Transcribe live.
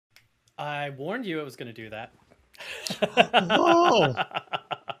I warned you it was going to do that. Oh,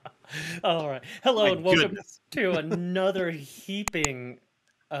 All right. Hello my and welcome goodness. to another heaping.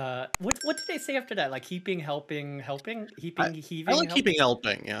 What did they say after that? Like heaping, helping, helping, I, heaping, I heaving, like help. keeping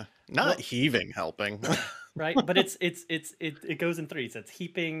helping, yeah. Not Well, heaving helping. right, but it goes in threes. It's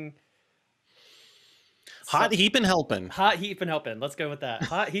heaping, Hot so, heaping helping. hot heaping, helping. Let's go with that.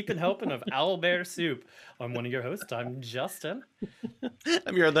 Hot heaping, helping of Owlbear soup. I'm one of your hosts. I'm Justin.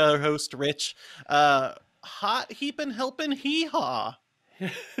 I'm your other host, Rich. Uh, hot heaping helping hee haw.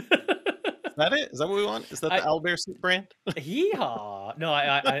 Is that it? Is that what we want? Is that the I Owlbear soup brand? Hee haw. No,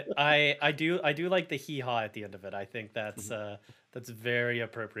 I do like the hee haw at the end of it. I think Mhm. that's very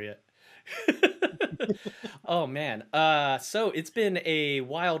appropriate. Oh man. So it's been a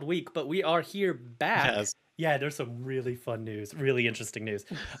wild week, but we are here back. Yes. Yeah, there's some really fun news, really interesting news.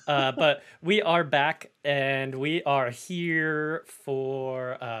 But we are back and we are here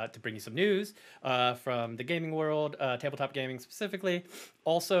for to bring you some news from the gaming world, tabletop gaming specifically.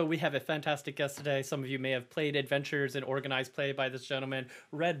 Also, we have a fantastic guest today. Some of you may have played adventures in organized play by this gentleman,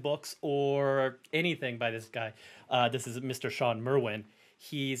 read books, or anything by this guy. This is Mr. Shawn Merwin.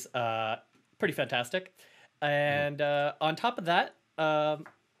 He's pretty fantastic. Mhm. And on top of that,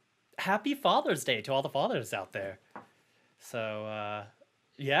 happy Father's Day to all the fathers out there. So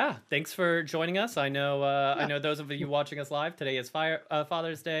yeah, thanks for joining us. I Yeah. know those of you watching us live today is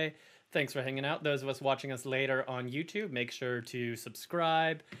Father's Day. Thanks for hanging out. Those of us watching us later on YouTube, make sure to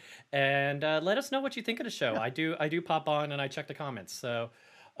subscribe and let us know what you think of the show. Yeah. I do pop on and I check the comments. So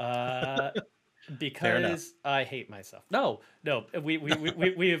uh, Fair enough. because I hate myself. No, no,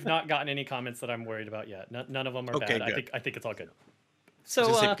 we have not gotten any comments that I'm worried about yet. None of them are Okay, bad. good. I think it's all good. I was So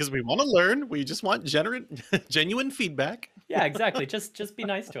gonna say because we want to learn, we just want genuine feedback. yeah, exactly. Just be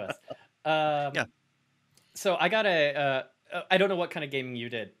nice to us. Um, Yeah. so I got I don't know what kind of gaming you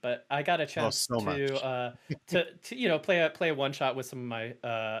did, but I got a Oh, chance so much. to play a one shot with some of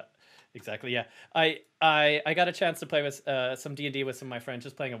my exactly, yeah. I got a chance to play with some D&D with some of my friends,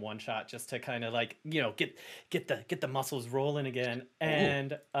 just playing a one shot just to kind of like, get the muscles rolling again. Oh,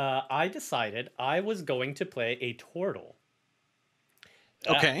 And I decided I was going to play a turtle.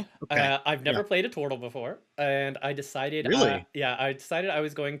 Uh, okay. Okay. I've Yeah. never played a turtle before, and I decided, Really? I decided I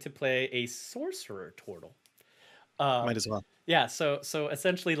was going to play a sorcerer turtle. Uh, Might as well. yeah, so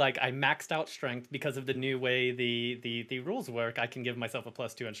essentially, like I maxed out strength because of the new way the rules work. I can give myself a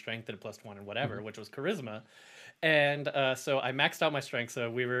 +2 in strength and a +1 in whatever, Mhm. which was charisma, and so I maxed out my strength. So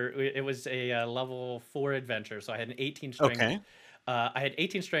it was a level 4 adventure. So I had an 18 strength. Okay. I had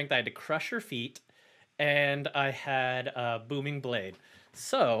 18 strength. I had to crush her feet, and I had booming blade.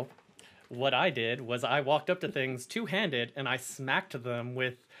 So what I did was I walked up to things two handed and I smacked them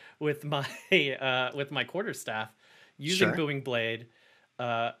with my with my quarterstaff using Sure. booming blade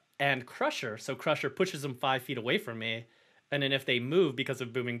and crusher. So crusher pushes them 5 feet away from me, and then if they move because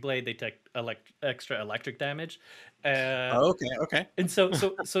of booming blade, they take extra electric damage. Uh, Okay. Okay. and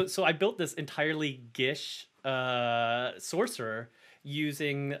so I built this entirely Gish sorcerer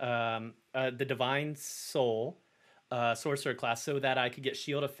using the divine soul sorcerer class so that I could get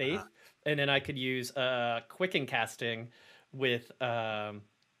shield of Uh, faith, and then I could use quicken casting with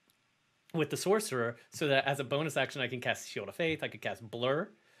with the sorcerer so that as a bonus action I can cast shield of faith, I could cast blur.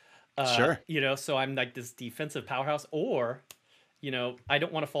 sure. So I'm like this defensive powerhouse, or I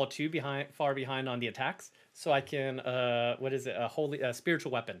don't want to fall far behind on the attacks, so I can what is it? A holy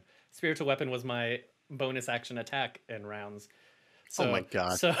spiritual weapon. Spiritual weapon was my bonus action attack in rounds. Oh my So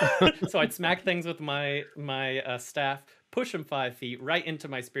God. so so I'd smack things with my staff, push them 5 feet right into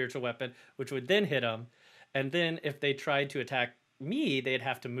my spiritual weapon, which would then hit them, and then if they tried to attack me, they'd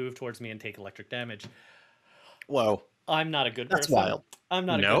have to move towards me and take electric damage. Whoa. I'm not a good That's person. wild. I'm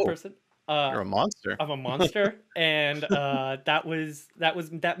not a good No, person. Uh, you're a monster. I'm a monster, and that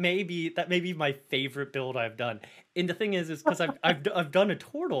may be my favorite build I've done. And the thing is because I've done a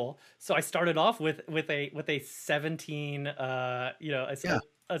turtle, so I started off with a 17 Yeah.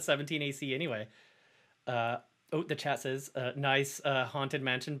 a 17 AC anyway. Uh, oh, the chat says nice haunted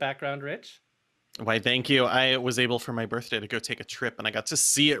mansion background, Rich. Why, thank you. I was able for my birthday to go take a trip and I got to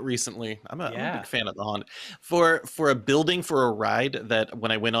see it recently. I'm a big Yeah. fan of the Honda. For a building for a ride that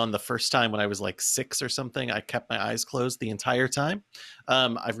when I went on the first time when I was like 6 or something, I kept my eyes closed the entire time.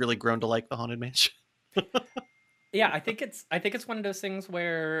 I've really grown to like the Haunted Mansion. Yeah, I think it's one of those things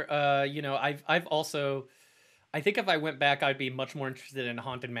where I've also I think if I went back, I'd be much more interested in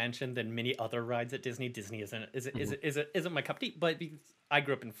Haunted Mansion than many other rides at Disney. Disney Mhm. isn't my cup of tea, but because I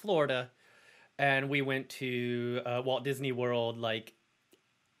grew up in Florida and we went to Walt Disney World like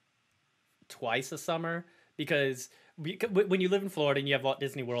twice a summer because when you live in Florida and you have Walt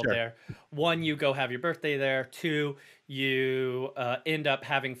Disney World Sure. there, one, you go have your birthday there. Two, you end up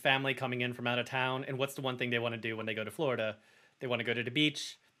having family coming in from out of town. And what's the one thing they want to do when they go to Florida? They want to go to the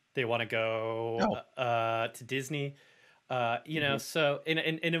beach. They want to go Oh. to Disney. Mhm. So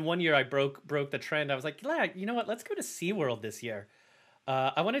in 1 year I broke the trend. I was like, yeah, you know what? Let's go to SeaWorld this year.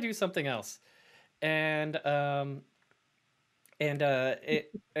 I want to do something else. And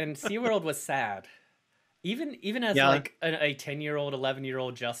SeaWorld was sad. Even as Yeah. like a 10-year-old,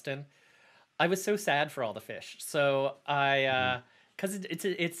 11-year-old Justin, I was so sad for all the fish. So Mhm. because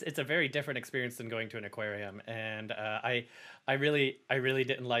it's a very different experience than going to an aquarium, and I really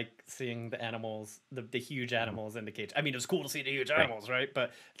didn't like seeing the animals, the huge Mhm. animals in the cage. I mean, it was cool to see the huge Right. animals, right? But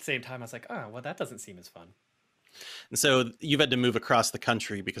at the same time, I was like, oh, well, that doesn't seem as fun. And so you've had to move across the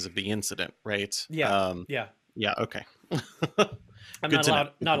country because of the incident, right? Yeah, yeah. Yeah. Okay. I'm Good to know.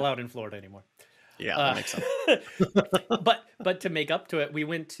 Good not to know. allowed in Florida anymore. Yeah, that Uh, makes sense. but to make up to it, we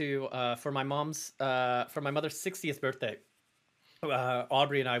went to for my mother's 60th birthday.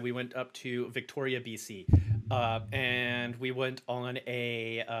 Audrey and I, we went up to Victoria, BC, and we went on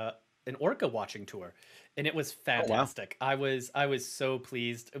a an orca watching tour, and it was Oh wow. fantastic. I was so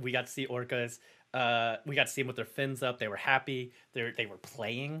pleased. We got to see orcas. We got to see them with their fins up. They were happy. They were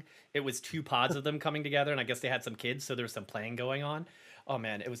playing. It was two pods of them coming together, and I guess they had some kids, so there was some playing going on. Oh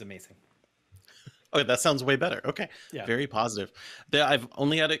man, it was amazing. Oh, that sounds way better. Okay, Yeah. very positive. I've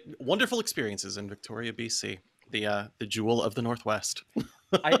only had wonderful experiences in Victoria, BC, the jewel of the Northwest.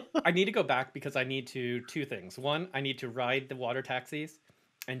 I need to go back because I need to two things. One, I need to ride the water taxis,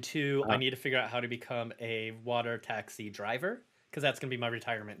 and two, I Uh, need to figure out how to become a water taxi driver because that's gonna be my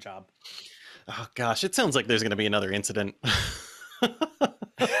retirement job. oh gosh, it sounds like there's going to be another incident.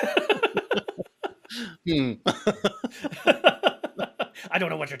 Hmm. I don't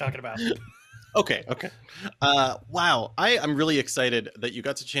know what you're talking about. Okay, okay. Wow, I'm really excited that you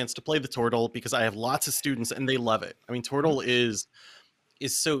got the chance to play the turtle because I have lots of students and they love it. I mean, Mhm. turtle is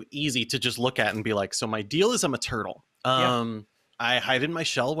so easy to just look at and be like, so my deal is I'm a turtle. Yeah, I hide in my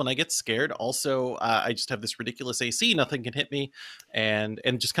shell when I get scared. Also, I just have this ridiculous AC, nothing can hit me, and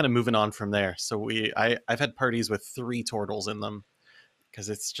just kind of moving on from there. So I've had parties with 3 turtles in them because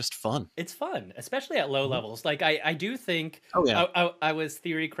it's just fun. it's fun, especially at low Mhm. levels. Like I do think Oh yeah, I was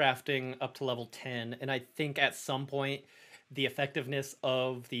theory crafting up to level 10, and I think at some point the effectiveness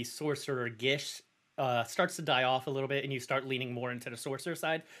of the sorcerer Gish starts to die off a little bit, and you start leaning more into the sorcerer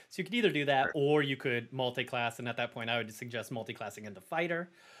side. So you could either do that, sure. or you could multi-class, and at that point, I would suggest multi-classing into fighter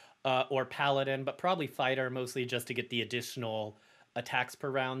or paladin, but probably fighter mostly just to get the additional attacks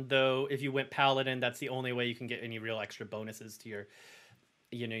per round. Though if you went paladin, that's the only way you can get any real extra bonuses to your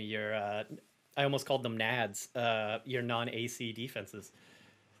your I almost called them nads, your non-AC defenses.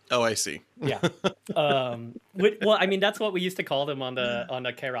 Oh, I see. Yeah. Well, I mean that's what we used to call them on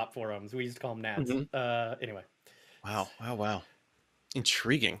the Karop forums. We used to call them nads. Mhm. Anyway, Wow, wow, wow.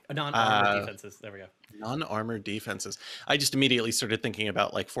 Intriguing. non-armored defenses. There we go. Non-armored defenses. I just immediately started thinking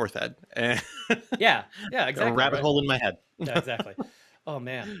about like fourth ed. And Yeah. Yeah. a Exactly. rabbit Right. hole in my head. Yeah. Exactly. Oh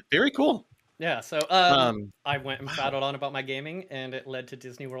man. Very cool. Yeah. So Um, I went and wow. prattled on about my gaming, and it led to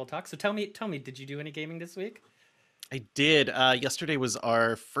Disney World Talk. So tell me, did you do any gaming this week? I did. Yesterday was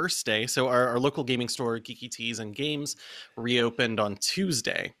our first day. So our local gaming store, Geeky Teas and Games, reopened on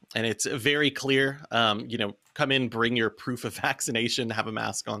Tuesday, and it's very clear. Come in, bring your proof of vaccination, have a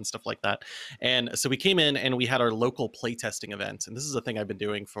mask on, stuff like that. And so we came in and we had our local playtesting event, and this is a thing I've been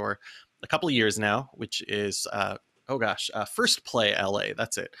doing for a couple of years now, which is. Oh gosh, First Play LA.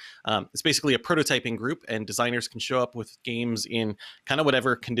 That's it. It's basically a prototyping group, and designers can show up with games in kind of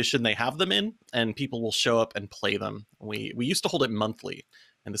whatever condition they have them in, and people will show up and play them. We used to hold it monthly,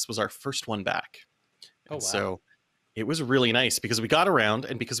 and this was our first one back. Oh And wow. so it was really nice because we got around,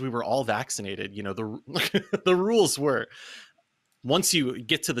 and because we were all vaccinated, the the rules were once you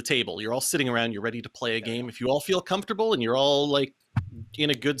get to the table, you're all sitting around, you're ready to play a There we game. go. If you all feel comfortable and you're all like in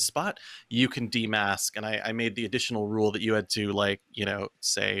a good spot, you can demask. And I made the additional rule that you had to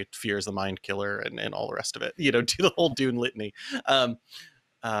say fear is the mind killer and all the rest of it, do the whole Dune litany. Um,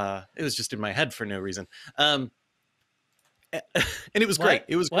 it was just in my head for no reason. And it was great. What?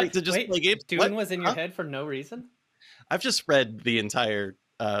 It was great What? to just play Wait, games. Dune What? was in your Huh? head for no reason? I've just read the entire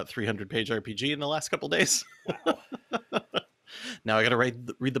 300-page RPG in the last couple days. Wow. Now I got to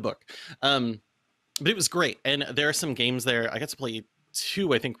read the book. But it was great. And there are some games there. I got to play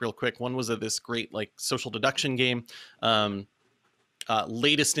 2, I think, real quick. One was this great like social deduction game.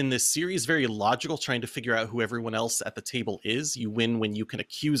 Latest in this series, very logical, trying to figure out who everyone else at the table is. You win when you can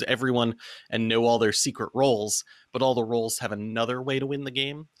accuse everyone and know all their secret roles, but all the roles have another way to win the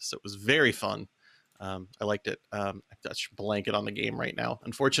game. So it was very fun. I liked it. I'm Dutch blanket on the game right now,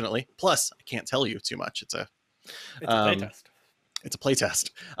 unfortunately. Plus, I can't tell you too much. It's a Um, playtest. it's a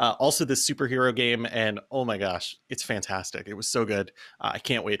playtest. Also, this superhero game, and oh my gosh, it's fantastic. It was so good. I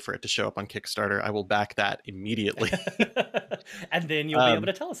can't wait for it to show up on Kickstarter. I will back that immediately. And then you'll be able um,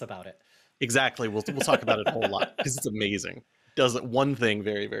 to tell us about it. exactly. We'll talk about it a whole lot because it's amazing. Does it one thing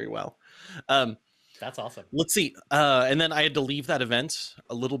very, very well. Um, That's awesome. let's see. And then I had to leave that event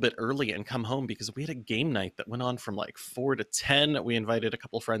a little bit early and come home because we had a game night that went on from like 4 to 10. We invited a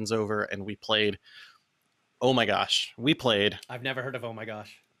couple friends over and we played. Oh my gosh, we played. I've never heard of Oh My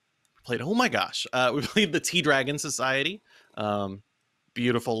Gosh. Oh my gosh, we played the Tea Dragon Society.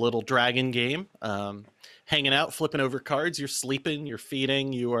 Beautiful little dragon game. Hanging out, flipping over cards. You're sleeping, you're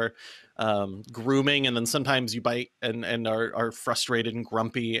feeding, you are grooming, and then sometimes you bite and are frustrated and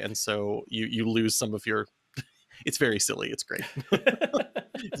grumpy, and so you lose some of your. It's very silly. It's great.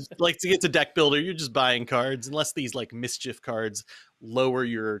 Like to get to deck builder, you're just buying cards, unless these like mischief cards lower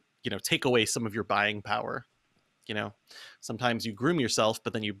your, take away some of your buying power. Sometimes you groom yourself,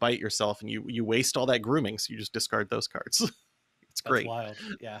 but then you bite yourself and you waste all that grooming. So you just discard those cards. It's great. That's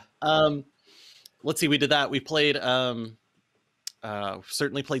wild. Yeah. Let's see. We did that. We played,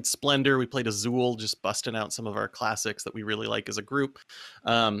 certainly played Splendor. We played Azul, just busting out some of our classics that we really like as a group.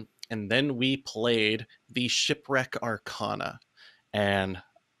 And then we played the Shipwreck Arcana. And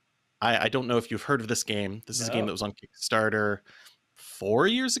I don't know if you've heard of this game. This is a game that was on Kickstarter 4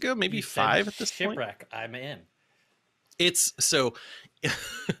 years ago, maybe You 5 said at this Shipwreck. point. I'm in. It's so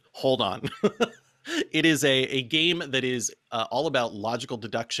hold on. It is a game that is all about logical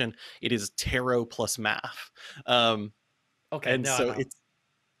deduction. It is tarot plus math. Okay. And so it's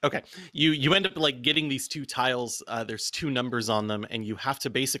okay. You end up like getting these two tiles. There's two numbers on them, and you have to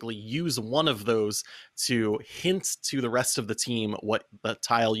basically use one of those to hint to the rest of the team what the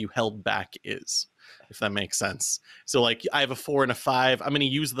tile you held back is, if that makes sense. So like I have a 4 and a 5. I'm going to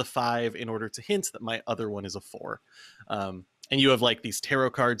use the 5 in order to hint that my other one is a 4. And you have like these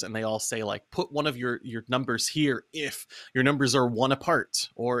tarot cards, and they all say like, put one of your numbers here if your numbers are 1 apart,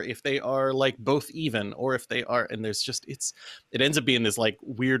 or if they are like both even, or if they are, and there's just, it ends up being this like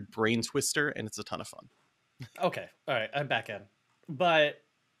weird brain twister, and it's a ton of fun. Okay. All right. I'm back in. But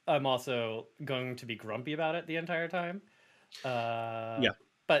I'm also going to be grumpy about it the entire time. Yeah.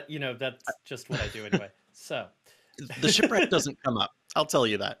 But, that's just what I do anyway. So. The shipwreck doesn't come up. I'll tell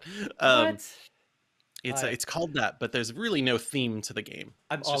you that. What? It's called that, but there's really no theme to the game.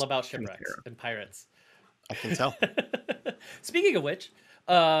 I'm all about shipwrecks and pirates. I can tell. Speaking of which,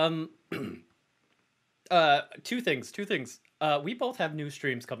 two things. We both have new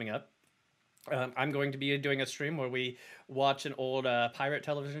streams coming up. I'm going to be doing a stream where we watch an old pirate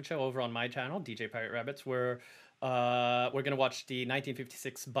television show over on my channel, DJ Pirate Rabbits, where we're going to watch the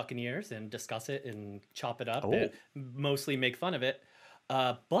 1956 Buccaneers and discuss it and chop it up and mostly make fun of it.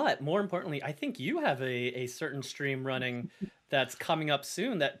 But more importantly, I think you have a certain stream running that's coming up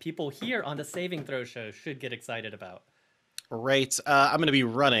soon that people here on the Saving Throw Show should get excited about. Right. I'm going to be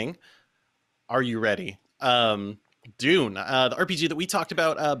running. Are you ready? Dune, the RPG that we talked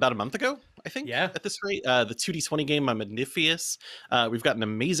about a month ago, I think. Yeah. At this rate, the 2D20 game, Magnifius. We've got an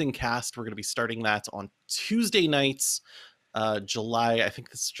amazing cast. We're going to be starting that on Tuesday nights. I think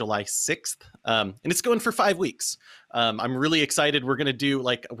this is July 6th. And it's going for 5 weeks. I'm really excited. We're going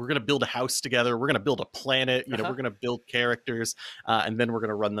to build a house together. We're going to build a planet, we're going to build characters, and then we're going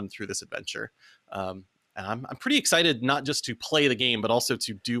to run them through this adventure. And I'm pretty excited, not just to play the game, but also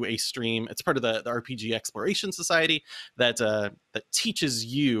to do a stream. It's part of the RPG Exploration Society that teaches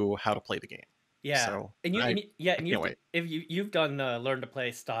you how to play the game. Yeah. So you've done learn to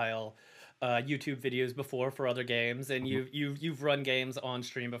play style YouTube videos before for other games, and you've run games on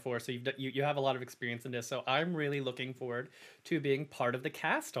stream before, so you have a lot of experience in this. So I'm really looking forward to being part of the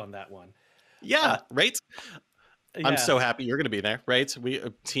cast on that one. Yeah, right. Yeah. I'm so happy you're going to be there, right? We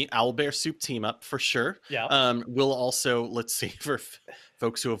Owlbear Soup team up for sure. Yeah. We'll also, let's see, for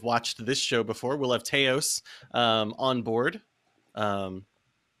folks who have watched this show before, we'll have Teos on board. And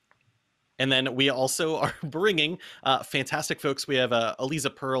then we also are bringing fantastic folks. We have Eliza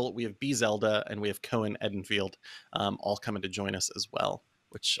Pearl, we have B. Zelda, and we have Cohen Edenfield all coming to join us as well,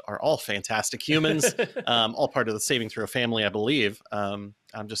 which are all fantastic humans, all part of the Saving Throw family, I believe.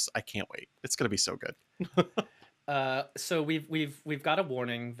 I can't wait. It's going to be so good. So we've got a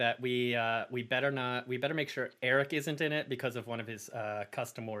warning that we better make sure Eric isn't in it because of one of his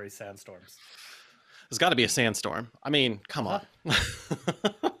customary sandstorms. There's got to be a sandstorm. I mean, come on.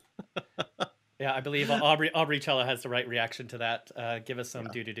 Yeah, I believe Aubrey Cella has the right reaction to that. Give us some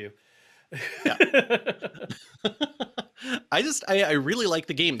do. Yeah. I really like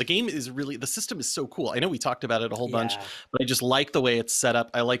the game. The game is really, the system is so cool. I know we talked about it a whole bunch, Yeah. but I just like the way it's set up.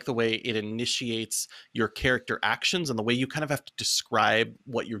 I like the way it initiates your character actions, and the way you kind of have to describe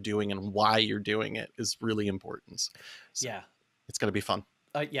what you're doing and why you're doing it is really important. So Yeah. it's going to be fun.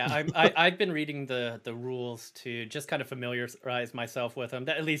 Yeah, I've been reading the rules to just kind of familiarize myself with them.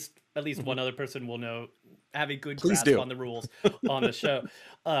 That at least one other person will know, have a good Please grasp do. on the rules on the show.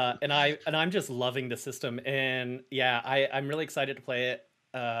 And I'm just loving the system. And yeah, I'm really excited to play it.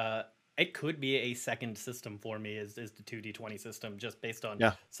 It could be a second system for me, is the 2D20 system, just based on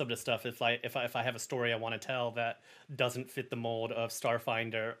Yeah. some of the stuff. If I have a story I want to tell that doesn't fit the mold of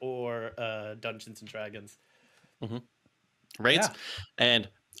Starfinder or Dungeons and Dragons. hmm Right. Yeah. And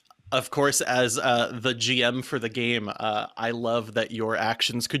of course, as the GM for the game, I love that your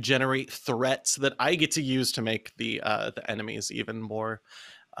actions could generate threats that I get to use to make the enemies even more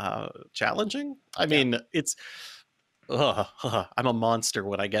challenging. I Yeah. mean, it's I'm a monster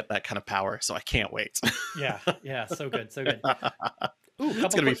when I get that kind of power, so I can't wait. Yeah, yeah, so good, so good. Ooh,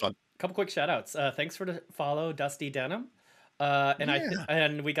 It's gonna be fun. couple quick shout outs. Thanks for the follow, Dusty Denim. Yeah.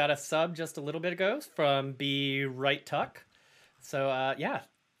 And we got a sub just a little bit ago from B Right Tuck. So yeah,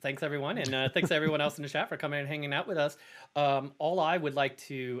 thanks everyone, and thanks everyone else in the chat for coming and hanging out with us. All I would like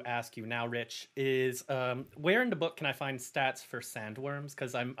to ask you now, Rich, is where in the book can I find stats for sandworms?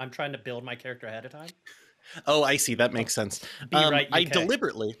 Because I'm trying to build my character ahead of time. Oh, I see. That makes sense. Be right, I UK.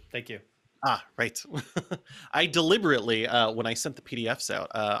 deliberately. Thank you. Right. I deliberately, when I sent the PDFs out,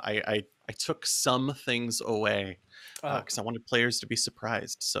 I took some things away because I wanted players to be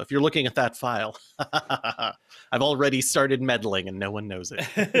surprised. So if you're looking at that file, I've already started meddling and no one knows it.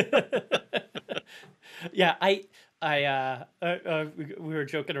 Yeah, we were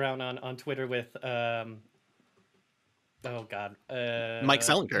joking around on Twitter with oh god, Mike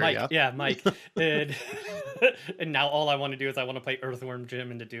Selinger, Mike, yeah. Mike, and, and now all I want to do is I want to play Earthworm Jim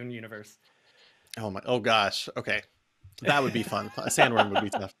in the Dune universe. Oh gosh. Okay. That would be fun. A sandworm would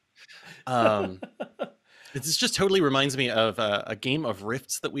be tough. This just totally reminds me of a game of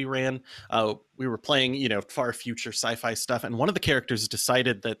Rifts that we ran. We were playing, far future sci-fi stuff, and one of the characters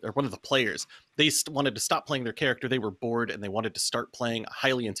decided that, or one of the players, they wanted to stop playing their character. They were bored, and they wanted to start playing a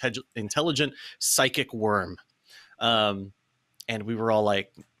highly intelligent psychic worm. And we were all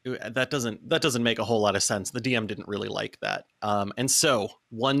like, that doesn't make a whole lot of sense. The DM didn't really like that. And so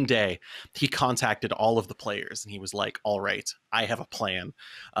one day he contacted all of the players and he was like, all right, I have a plan.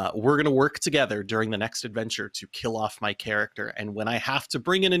 We're going to work together during the next adventure to kill off my character. And when I have to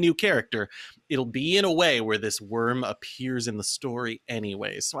bring in a new character, it'll be in a way where this worm appears in the story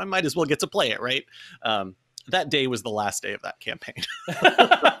anyway. So I might as well get to play it, right? That day was the last day of that campaign.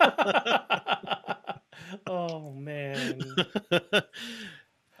 Oh man.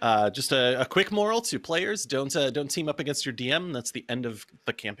 Just a quick moral to players: don't team up against your DM. That's the end of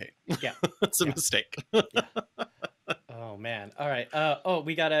the campaign. Yeah, that's a mistake. Yeah. Oh man. All right.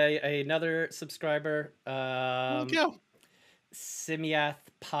 We got another subscriber. Go. Simiath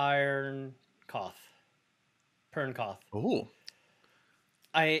Pernkoth. Oh.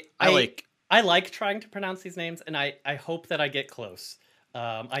 I like trying to pronounce these names, and I hope that I get close.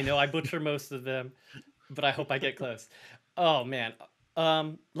 I know I butcher most of them, but I hope I get close. Oh man.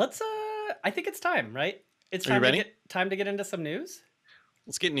 Let's I think it's time, right? It's time to get into some news.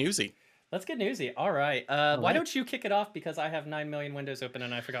 Let's get newsy. All right. Why don't you kick it off, because I have 9 million windows open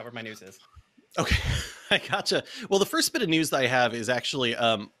and I forgot where my news is. Okay, I gotcha. Well, the first bit of news that I have is actually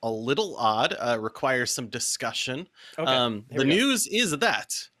a little odd, requires some discussion. Okay, the news is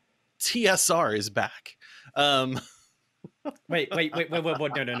that TSR is back. Wait, no.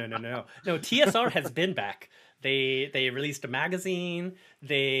 No, TSR has been back. They released a magazine.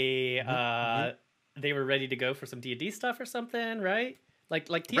 They were ready to go for some D&D stuff or something, right? Like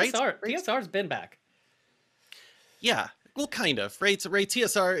TSR. Right. TSR's been back. Yeah. Well, kind of, right? So, right,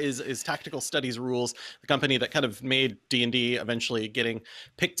 TSR is Tactical Studies Rules, the company that kind of made D&D eventually getting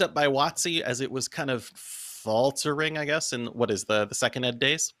picked up by WotC as it was kind of faltering, I guess, in what is the second ed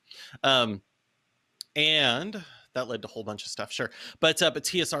days. And that led to a whole bunch of stuff, sure. But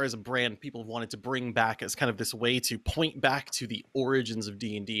TSR is a brand people have wanted to bring back as kind of this way to point back to the origins of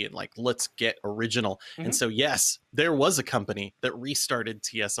D&D and like, let's get original. Mm-hmm. And so, yes, there was a company that restarted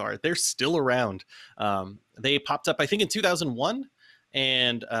TSR. They're still around. They popped up, I think, in 2001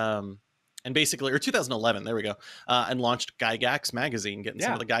 and basically, or 2011, there we go, and launched Gygax magazine, getting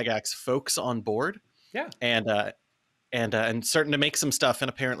some of the Gygax folks on board. Yeah. And starting to make some stuff. And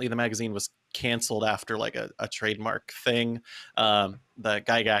apparently the magazine was canceled after like a trademark thing. The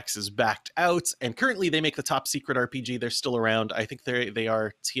Gygax is backed out, and currently they make the Top Secret RPG. They're still around. I think they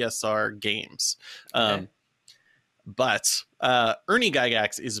are TSR Games. Okay. But Ernie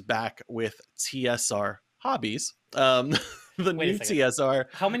Gygax is back with TSR Hobbies. The Wait a new second. TSR.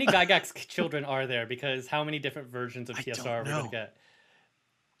 How many Gygax children are there? Because how many different versions of I TSR don't are we going to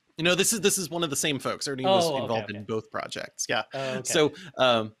know. get? This is one of the same folks. Ernie was Oh, okay, involved okay. in both projects. Yeah. Okay.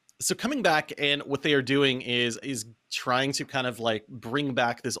 So coming back, and what they are doing is trying to kind of like bring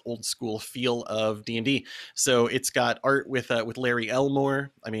back this old school feel of D&D. So it's got art with Larry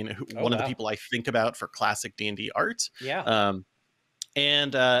Elmore. I mean, Oh, one of the wow. people I think about for classic D&D art. Yeah. Um,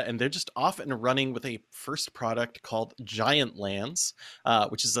 and they're just off and running with a first product called Giant Lands,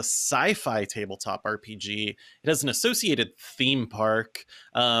 which is a sci-fi tabletop RPG. It has an associated theme park.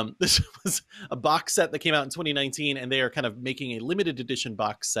 This was a box set that came out in 2019, and they are kind of making a limited edition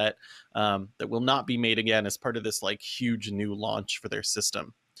box set that will not be made again as part of this like huge new launch for their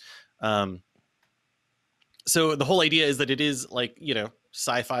system. Um, so the whole idea is that it is like,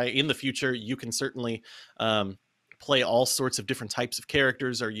 sci-fi in the future. You can certainly play all sorts of different types of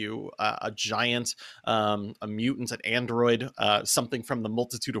characters. Are you a giant, a mutant, an android, something from the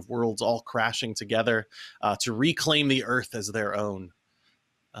multitude of worlds all crashing together to reclaim the earth as their own?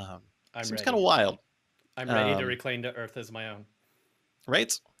 I'm Seems kind of ready. wild. I'm ready to um, reclaim the Earth as my own.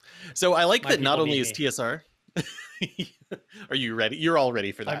 right. So I like My that not people only need is me. TSR. Are you ready? You're all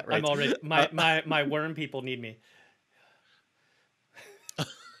ready for that, I'm right? already Uh, my worm people need me.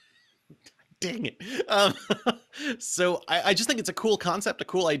 Dang it. So I just think it's a cool concept, a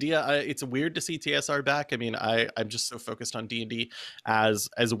cool idea. It's weird to see TSR back. I mean, I'm just so focused on D&D as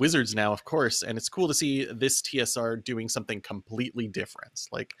Wizards now, of course, and it's cool to see this TSR doing something completely different.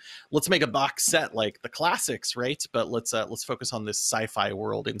 Like, let's make a box set like the classics, right? But let's focus on this sci-fi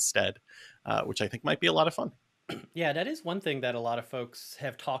world instead, which I think might be a lot of fun. Yeah, that is one thing that a lot of folks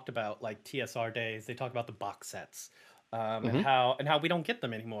have talked about, like TSR days. They talk about the box sets, Hmm. and how we don't get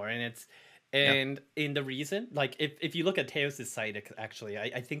them anymore. And it's Yeah, and in the reason, like if you look at Teos's site, actually,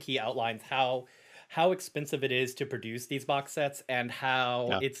 I think he outlines how expensive it is to produce these box sets and how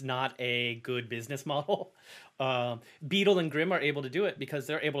yeah, it's not a good business model. Beetle and Grimm are able to do it because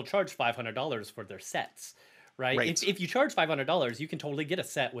they're able to charge $500 for their sets, right? right, If you charge $500, you can totally get a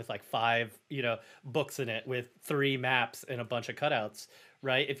set with like five, books in it with three maps and a bunch of cutouts,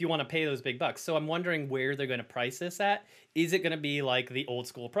 right? If you want to pay those big bucks. So I'm wondering where they're going to price this at. Is it going to be like the old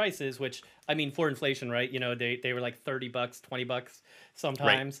school prices, which I mean, for inflation, right? They were like 30 bucks, 20 bucks right.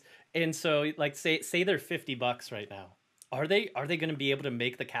 sometimes. And so like say they're 50 bucks right now. Are they going to be able to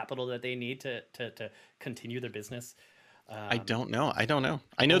make the capital that they need to continue their business? I Um, don't know. I don't know.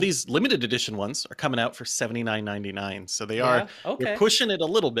 I know oh, these limited edition ones are coming out for $79.99. So yeah. they're Okay. pushing it a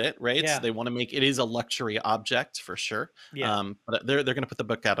little bit, right? Yeah. They want to make it is a luxury object for sure. Yeah. But they're going to put the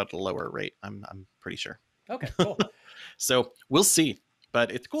book out at a lower rate. I'm pretty sure. Okay, cool. So we'll see.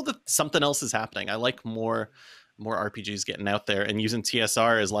 But it's cool that something else is happening. I like more RPGs getting out there, and using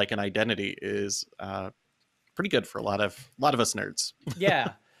TSR as like an identity is pretty good for a lot of us nerds.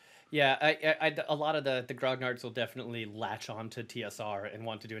 Yeah. Yeah, a lot of the grognards will definitely latch on to TSR and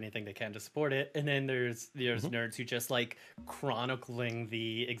want to do anything they can to support it. And then there's Mhm. nerds who just like chronicling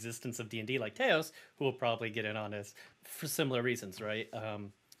the existence of D&D, like Teos, who will probably get in on this for similar reasons, right?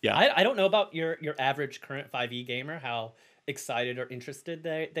 Yeah. I don't know about your average current 5e gamer, how excited or interested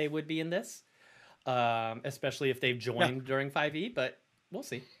they would be in this, especially if they've Yeah. joined during 5e, but we'll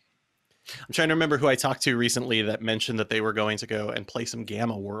see. I'm trying to remember who I talked to recently that mentioned that they were going to go and play some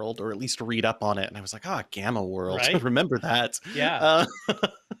Gamma World, or at least read up on it. And I was like, Gamma World. Right? Remember that. Yeah. Uh,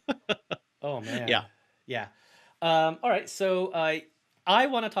 Oh man. yeah, Yeah. All right. So I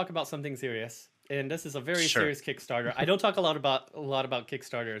want to talk about something serious, and this is a very sure. serious Kickstarter. I don't talk a lot about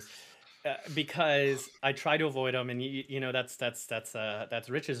Kickstarters because I try to avoid them, and that's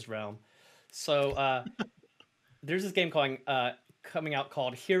Rich's realm. So there's this game coming out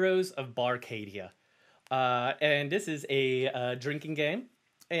called Heroes of Barcadia. And this is a drinking game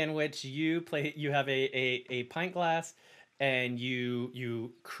in which you have a pint glass, and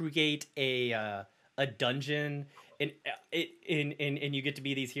you create a dungeon, and and you get to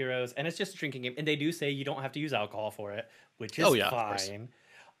be these heroes, and it's just a drinking game, and they do say you don't have to use alcohol for it, which Oh is yeah, of course. fine.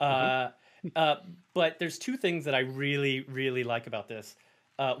 Hmm. uh, uh, but there's two things that I really really like about this.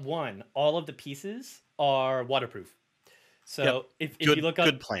 One, all of the pieces are waterproof. Yep. So if you Good look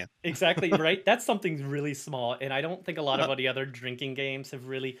good up plan. exactly right, that's something really small, and I don't think a lot of the other drinking games have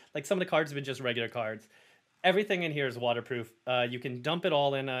really, like, some of the cards have been just regular cards. Everything in here is waterproof. You can dump it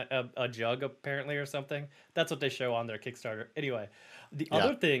all in a jug apparently or something. That's what they show on their Kickstarter. Anyway, the Yeah.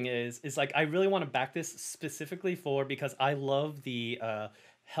 other thing is like I really want to back this specifically because I love the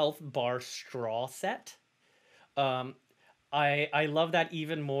health bar straw set. Um, I love that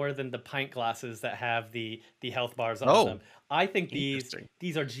even more than the pint glasses that have the health bars on them. Oh, I think interesting.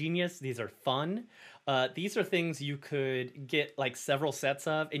 these are genius. These are fun. These are things you could get like several sets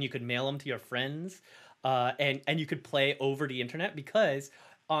of, and you could mail them to your friends, and you could play over the internet because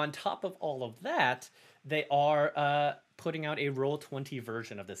on top of all of that, they are putting out a Roll20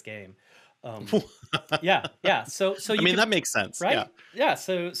 version of this game. Um, yeah, yeah. So I you mean, can that makes sense. Yeah. right? Yeah.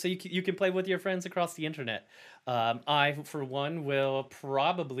 So you can play with your friends across the internet. I, for one, will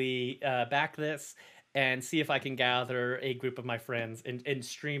probably back this and see if I can gather a group of my friends and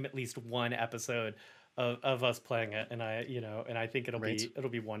stream at least one episode of us playing it. And I think Right. it'll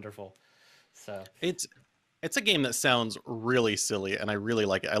be wonderful. So It's it's a game that sounds really silly, and I really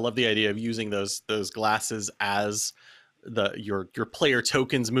like it. I love the idea of using those glasses as your player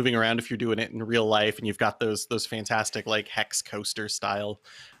tokens moving around if you're doing it in real life, and you've got those fantastic like hex coaster style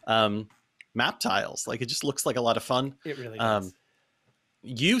um, map tiles. Like it just looks like a lot of fun. it really Um, does.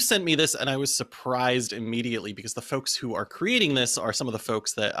 you sent me this, and I was surprised immediately because the folks who are creating this are some of the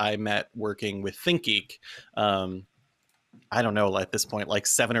folks that I met working with ThinkGeek. Um, I don't know, at this point, like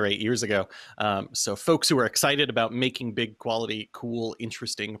 7 or 8 years ago. So folks who are excited about making big quality, cool,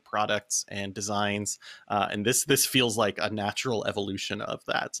 interesting products and designs, and this feels like a natural evolution of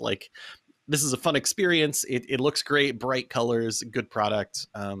that. Like this is a fun experience. It looks great, bright colors, good product.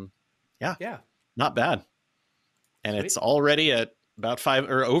 Yeah, Yeah. not bad, and it's Sweet. already at about five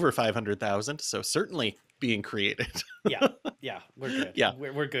or over 500,000. So certainly being created. Yeah. Yeah. We're good. Yeah,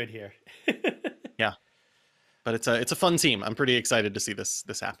 We're good here. yeah. But it's a fun team. I'm pretty excited to see this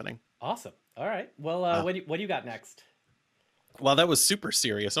happening. Awesome. All right. Well, Uh, what do you got next? Well, that was super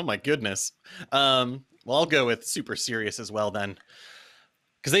serious. Oh my goodness. Well, I'll go with super serious as well then,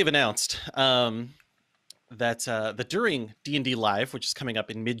 because they've announced that during D&D Live, which is coming up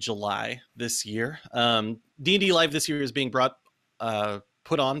in mid-July this year, D&D Live this year is being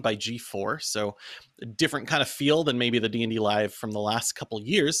put on by G4, so a different kind of feel than maybe the D&D Live from the last couple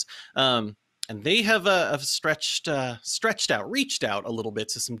years. And they have reached out a little bit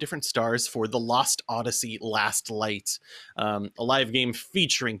to some different stars for the Lost Odyssey Last Light, a live game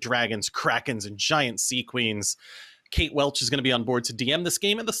featuring dragons, krakens, and giant sea queens. Kate Welch is going to be on board to DM this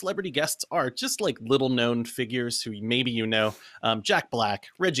game, and the celebrity guests are just like little known figures who maybe you know: Jack Black,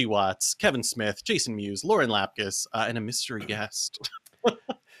 Reggie Watts, Kevin Smith, Jason Mewes, Lauren Lapkus, and a mystery guest.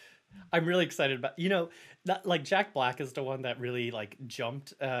 I'm really excited about not, like Jack Black is the one that really like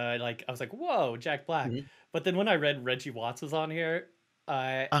jumped. Like I was like, whoa, Jack Black. Mhm. But then when I read Reggie Watts was on here,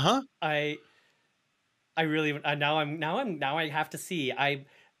 I Uh-huh. I I really now I have to see. I'm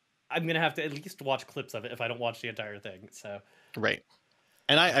gonna have to at least watch clips of it if I don't watch the entire thing. So Right.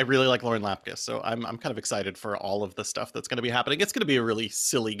 And I really like Lauren Lapkus, so I'm kind of excited for all of the stuff that's going to be happening. It's going to be a really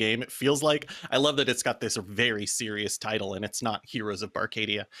silly game. It feels like I love that it's got this very serious title, and it's not Heroes of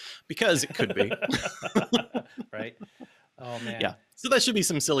Barcadia, because it could be. right. Oh Yeah, man. so that should be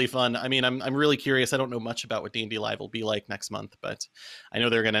some silly fun. I mean, I'm really curious. I don't know much about what D&D Live will be like next month, but I know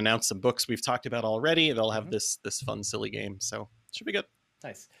they're going to announce some books we've talked about already. They'll have Mhm. this fun silly game, so it should be good.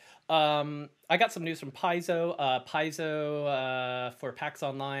 Nice. I got some news from Paizo. Paizo for PAX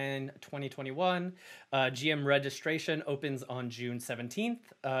Online 2021. GM registration opens on June 17th.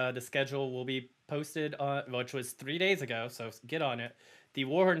 The schedule will be posted, which was 3 days ago, so get on it. The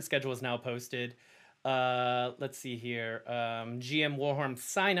Warhorn schedule is now posted. Let's see here. GM Warhorn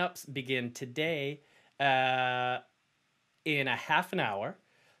signups begin today in a half an hour.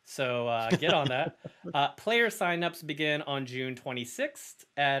 So get on that. Player signups begin on June 26th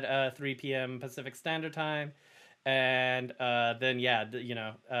at 3 p.m. Pacific Standard Time. And then, yeah,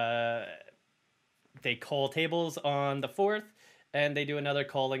 they call tables on the 4th, and they do another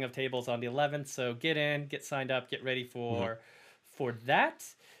calling of tables on the 11th. So get in, get signed up, get ready Mhm. for that.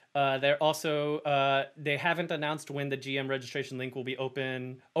 They're also they haven't announced when the GM registration link will be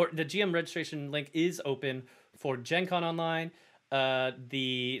open, or the GM registration link is open for Gen Con Online.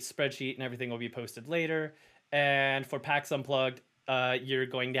 The spreadsheet and everything will be posted later. And for PAX Unplugged, you're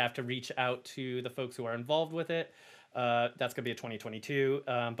going to have to reach out to the folks who are involved with it. That's going to be a 2022,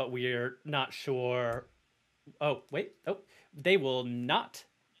 but we're not sure. Oh, wait. Oh, they will not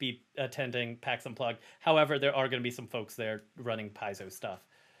be attending PAX Unplugged. However, there are going to be some folks there running Paizo stuff.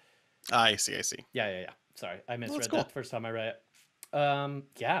 I see, I see. Yeah. Sorry, I Well, that's misread cool. that the first time I read it.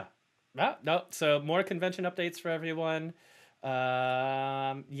 Yeah. No. So more convention updates for everyone.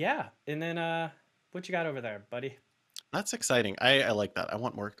 Yeah. And then what you got over there, buddy? That's exciting. I like that. I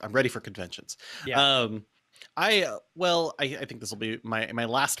want more. I'm ready for conventions. Yeah. Um, I think this will be my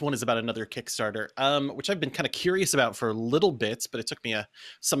last one is about another Kickstarter, which I've been kind of curious about for a little bit, but it took me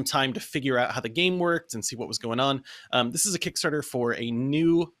some time to figure out how the game worked and see what was going on. This is a Kickstarter for a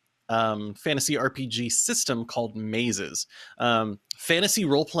new fantasy RPG system called Mazes. Fantasy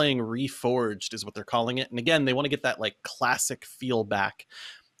role playing reforged is what they're calling it, and again, they want to get that like classic feel back.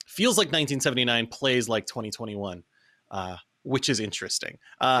 Feels like 1979, plays like 2021. Which is interesting.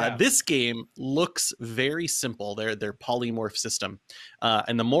 Yeah. This game looks very simple. Their polymorph system,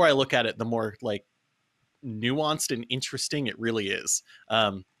 and the more I look at it, the more like nuanced and interesting it really is.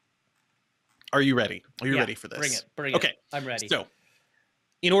 Are you ready? Are you ready for this? Bring it. Bring okay. it. I'm ready. So,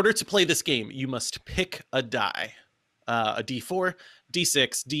 in order to play this game, you must pick a die, a D4,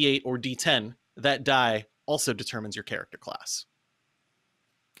 D6, D8, or D10. That die also determines your character class.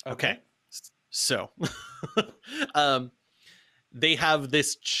 Okay. So, they have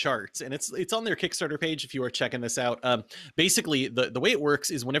this chart, and it's on their Kickstarter page if you are checking this out. Basically, the way it works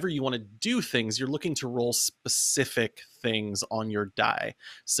is whenever you want to do things, you're looking to roll specific things on your die.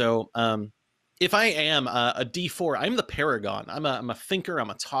 So if I am a D4, I'm the paragon. I'm a thinker.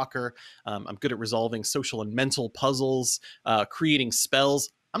 I'm a talker. I'm good at resolving social and mental puzzles, creating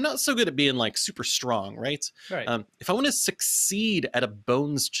spells. I'm not so good at being like super strong, right? Right. If I want to succeed at a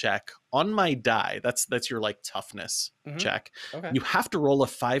bones check on my die, that's your like toughness check. Okay. You have to roll a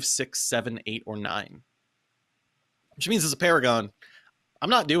 5, 6, 7, 8, or 9, which means as a paragon, I'm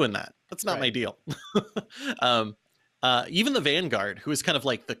not doing that. That's not my deal. Even the Vanguard, who is kind of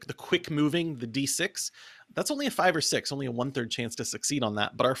like the quick moving, the D6, that's only a 5 or 6, only a 1/3 chance to succeed on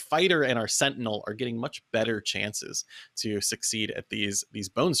that. But our Fighter and our Sentinel are getting much better chances to succeed at these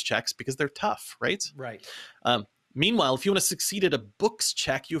bones checks because they're tough, right? Right. Meanwhile, if you want to succeed at a books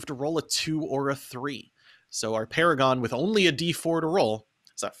check, you have to roll a 2 or a 3. So our Paragon with only a D4 to roll,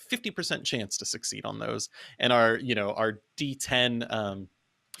 it's a 50% chance to succeed on those. And our D10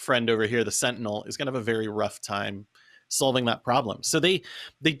 friend over here, the Sentinel, is going to have a very rough time solving that problem. So they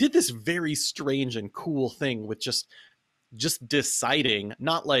did this very strange and cool thing with just deciding,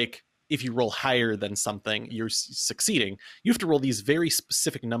 not like if you roll higher than something, you're succeeding. You have to roll these very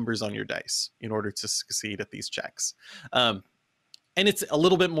specific numbers on your dice in order to succeed at these checks. And it's a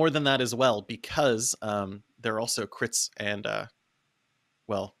little bit more than that as well, because there are also crits and,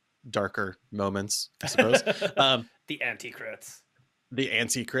 darker moments, I suppose. The anti-crits. The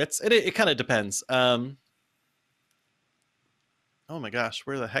anti-crits. It kind of depends. Oh my gosh,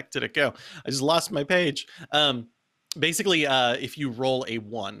 where the heck did it go? I just lost my page. Basically, if you roll a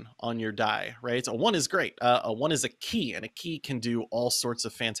 1 on your die, right? A 1 is great. A 1 is a key, and a key can do all sorts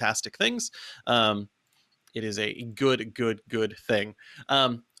of fantastic things. It is a good thing.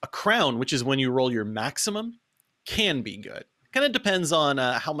 A crown, which is when you roll your maximum, can be good. Kind of depends on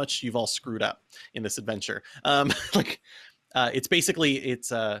how much you've all screwed up in this adventure. It's basically,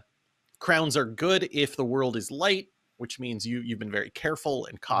 crowns are good if the world is light, which means you've been very careful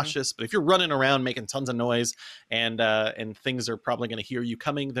and cautious. But if you're running around making tons of noise and things are probably going to hear you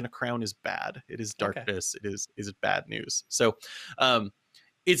coming, then a crown is bad. It is darkness. Okay. It is bad news. So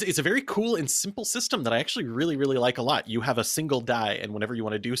it's a very cool and simple system that I actually really like a lot. You have a single die, and whenever you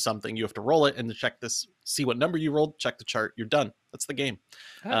want to do something, you have to roll it and check this, see what number you rolled, check the chart, you're done. That's the game.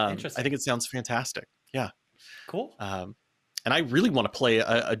 Interesting. I think it sounds fantastic. Yeah. Cool. And I really want to play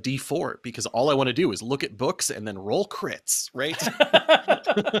a D4 because all I want to do is look at books and then roll crits, right?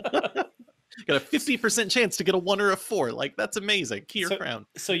 Got a 50% chance to get a 1 or a 4. Like, that's amazing. Key or crown.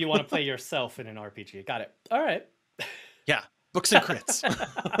 So you want to play yourself in an RPG. Got it. All right. Yeah. Books and crits.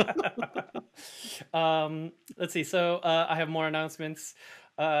 Let's see. So I have more announcements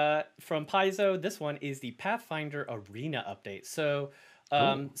from Paizo. This one is the Pathfinder Arena update. So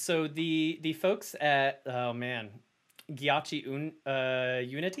so the folks at Gyachi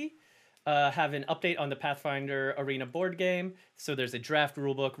Unity have an update on the Pathfinder Arena board game. So there's a draft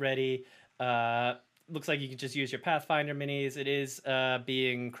rulebook ready. Looks like you can just use your Pathfinder minis. It is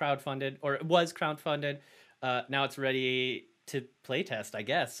being crowdfunded, or it was crowdfunded. Now it's ready to playtest, I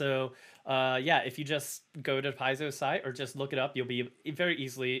guess. So if you just go to Paizo's site or just look it up, you'll be very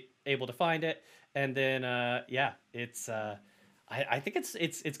easily able to find it. And then it's I think it's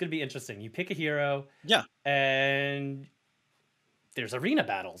going to be interesting. You pick a hero, and there's arena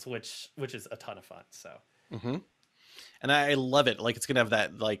battles, which is a ton of fun. So, and I love it. Like, it's going to have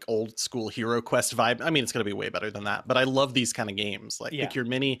that like old school Hero Quest vibe. I mean, it's going to be way better than that, but I love these kind of games. Like, pick your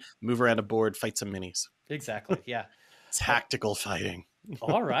mini, move around a board, fight some minis. Exactly. Yeah. Tactical fighting.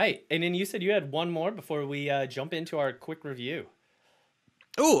 All right. And then you said you had one more before we jump into our quick review.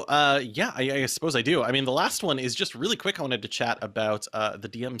 Oh, yeah, I suppose I do. I mean, the last one is just really quick. I wanted to chat about the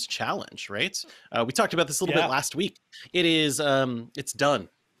DM's challenge, right? We talked about this a little bit Yeah. last week. It is, it's done.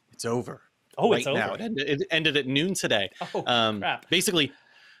 It's over Oh, it's right now. over. It ended at noon today. Oh, crap. Basically,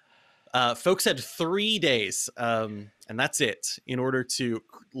 folks had 3 days, and that's it, in order to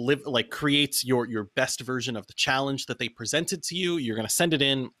create your best version of the challenge that they presented to you. You're going to send it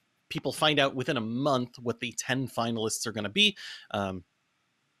in. People find out within a month what the 10 finalists are going to be.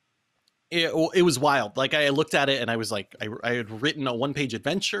 It was wild. Like, I looked at it and I was like, I had written a 1-page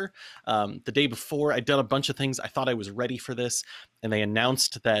adventure the day before. I'd done a bunch of things. I thought I was ready for this, and they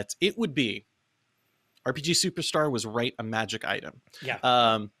announced that it would be RPG Superstar was write a magic item.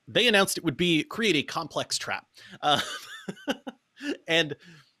 Yeah. They announced it would be create a complex trap. Uh, and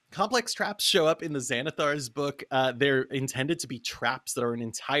complex traps show up in the Xanathar's book. They're intended to be traps that are an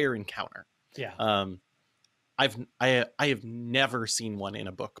entire encounter. Yeah. I have never seen one in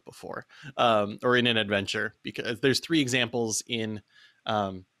a book before, or in an adventure, because there's 3 examples in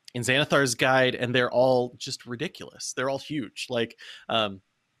Xanathar's guide, and they're all just ridiculous. They're all huge. Like,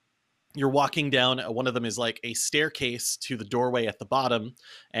 you're walking down, one of them is like a staircase to the doorway at the bottom,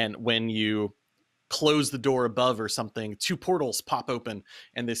 and when you close the door above or something, 2 portals pop open,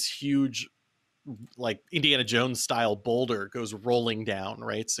 and this huge, like, Indiana Jones style boulder goes rolling down,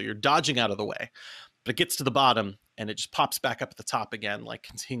 right? So you're dodging out of the way, but it gets to the bottom and it just pops back up at the top again, like,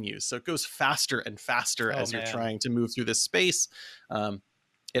 continues. So it goes faster and faster Oh, as you're man. trying to move through this space.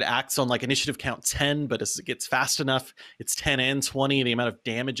 It acts on like initiative count 10, but as it gets fast enough, it's 10 and 20. The amount of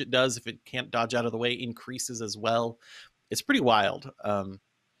damage it does if it can't dodge out of the way increases as well. It's pretty wild.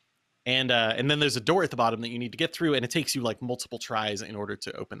 And then there's a door at the bottom that you need to get through, and it takes you like multiple tries in order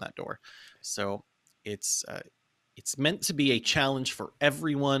to open that door. So it's meant to be a challenge for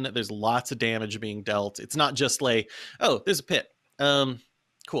everyone. There's lots of damage being dealt. It's not just like, oh, there's a pit.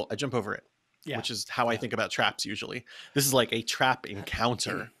 Cool, I jump over it. Yeah. Which is how I think about traps usually. This is like a trap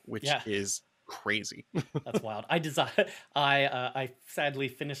encounter, which Yeah. is crazy. That's wild. I sadly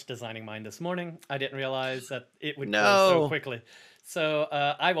finished designing mine this morning. I didn't realize that it would go so No. quickly. So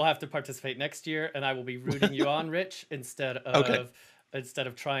I will have to participate next year, and I will be rooting you on, Rich, instead Okay.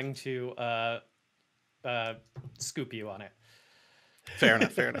 of trying to scoop you on it. Fair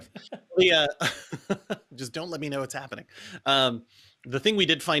enough. Fair enough. Yeah. Just don't let me know what's happening. The thing we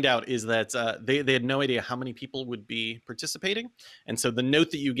did find out is that they had no idea how many people would be participating, and so the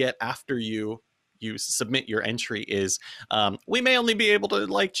note that you get after you submit your entry is, we may only be able to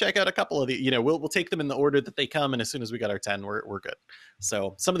like check out a couple of the, we'll take them in the order that they come, and as soon as we got our 10, we're good.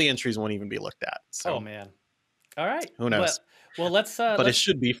 So some of the entries won't even be looked at. So Oh man. All right. who knows? Well, let's But it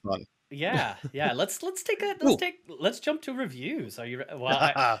should be fun. yeah. Let's Ooh. let's jump to reviews. Are you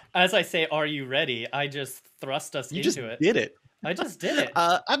as I say, are you ready? I just thrust us You into just it. did it. I just did it.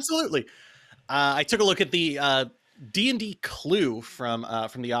 Absolutely. I took a look at the D&D Clue from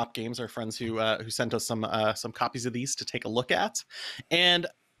the Op Games, our friends who sent us some copies of these to take a look at, and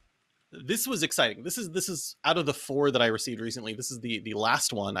this was exciting. This is out of the 4 that I received recently. This is the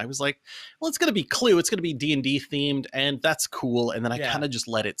last one. I was like, well, it's gonna be Clue. It's gonna be D&D themed, and that's cool. And then I Yeah. kind of just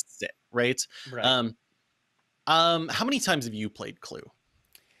let it sit. Right. Right. How many times have you played Clue?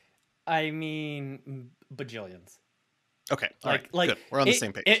 I mean, bajillions. Okay. All right. Like Good. We're on the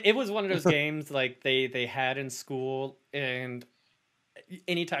same page. It was one of those games like they had in school, and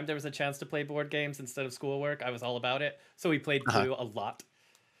anytime there was a chance to play board games instead of schoolwork, I was all about it. So we played Clue a lot.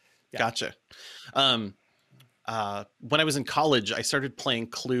 Yeah. Gotcha. When I was in college, I started playing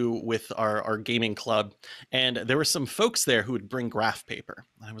Clue with our gaming club, and there were some folks there who would bring graph paper.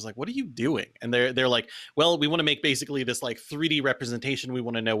 And I was like, "What are you doing?" And they're like, "Well, we want to make basically this like 3D representation. We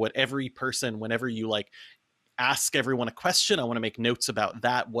want to know what every person, whenever you like ask everyone a question, I want to make notes about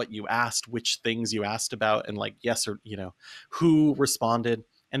that, what you asked, which things you asked about, and like yes or who responded."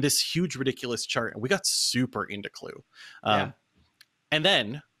 And this huge ridiculous chart, and we got super into Clue. Yeah. And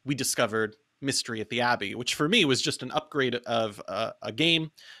then we discovered Mystery at the Abbey, which for me was just an upgrade of a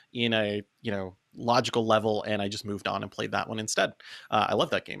game in a logical level, and I just moved on and played that one instead. I love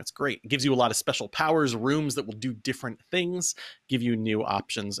that game. It's great. It gives you a lot of special powers, rooms that will do different things, give you new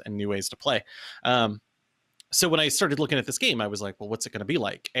options and new ways to play. So when I started looking at this game, I was like, well, what's it going to be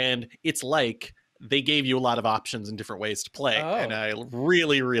like? And it's like they gave you a lot of options and different ways to play, and I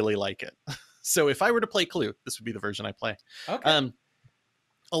really, really like it. So if I were to play Clue, this would be the version I play. Okay.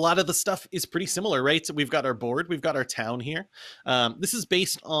 A lot of the stuff is pretty similar, right? So we've got our board, we've got our town here. This is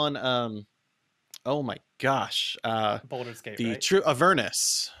based on, oh my gosh, Baldur's Gate, the right? true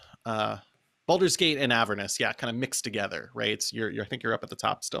Avernus, Baldur's Gate and Avernus, yeah, kind of mixed together, right? I think you're up at the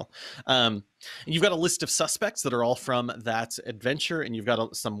top still. You've got a list of suspects that are all from that adventure, and you've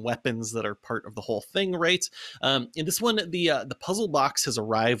got some weapons that are part of the whole thing, right? In this one, the puzzle box has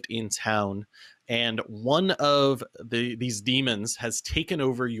arrived in town, and one of these demons has taken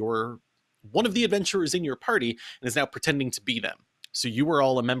over one of the adventurers in your party and is now pretending to be them. So you were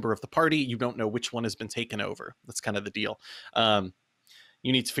all a member of the party. You don't know which one has been taken over. That's kind of the deal.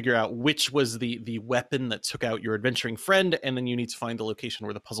 You need to figure out which was the weapon that took out your adventuring friend, and then you need to find the location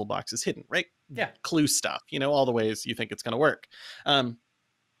where the puzzle box is hidden, right? Yeah. Clue stuff, all the ways you think it's going to work.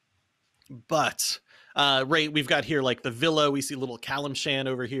 Right, we've got here like the villa. We see little Kalimshan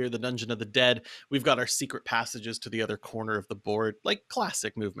over here, the Dungeon of the Dead. We've got our secret passages to the other corner of the board, like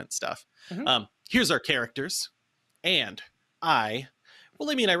classic movement stuff. Here's our characters. And I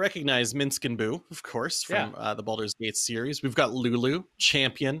recognize Minsk and Boo, of course, from the Baldur's Gate series. We've got Lulu,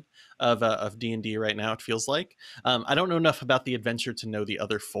 champion of D&D right now, it feels like. I don't know enough about the adventure to know the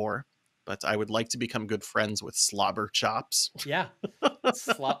other four, but I would like to become good friends with Slobber Chops. Yeah.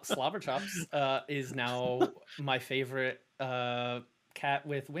 Slobber Chops is now my favorite cat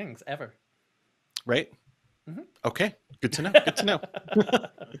with wings ever. Right? Okay, good to know. Good to know.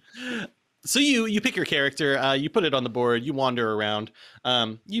 So you pick your character, you put it on the board, you wander around,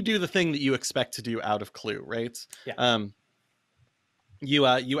 you do the thing that you expect to do out of Clue, right? Yeah.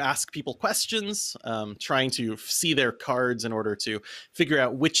 You ask people questions, trying to see their cards in order to figure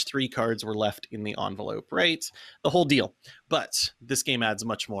out which 3 cards were left in the envelope, right? The whole deal. But this game adds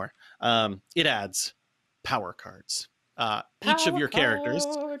much more. It adds power cards. Each of your characters,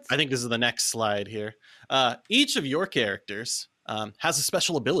 I think this is the next slide here. Each of your characters has a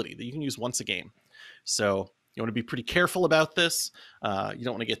special ability that you can use once a game. So you want to be pretty careful about this. You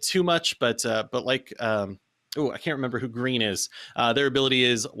don't want to get too much, but like, I can't remember who Green is. Their ability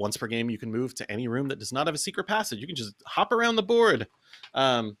is once per game, you can move to any room that does not have a secret passage. You can just hop around the board,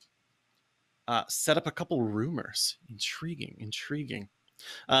 set up a couple rumors. Intriguing.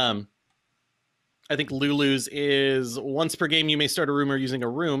 I think Lulu's is once per game, you may start a rumor using a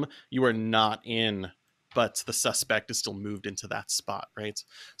room you are not in, but the suspect is still moved into that spot, right?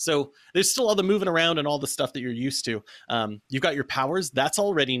 So there's still all the moving around and all the stuff that you're used to. You've got your powers. That's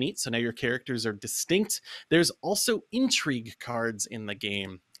already neat. So now your characters are distinct. There's also intrigue cards in the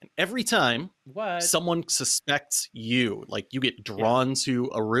game. And every time someone suspects you, like you get drawn to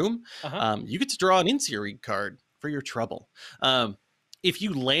a room, you get to draw an intrigue card for your trouble. If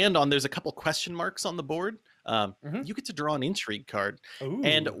you land on, there's a couple question marks on the board, you get to draw an intrigue card. Ooh.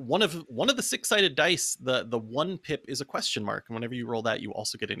 And one of the 6-sided dice, the 1 pip is a question mark, and whenever you roll that, you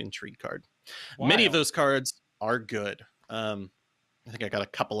also get an intrigue card. Wow. Many of those cards are good. I think I got a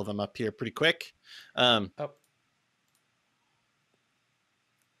couple of them up here pretty quick. There's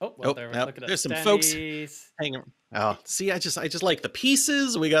some folks hanging. Oh, see, I just like the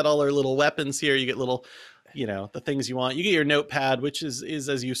pieces. We got all our little weapons here. You get little, the things you want. You get your notepad, which is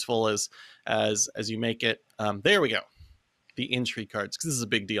as useful as you make it. There we go. The intrigue cards, because this is a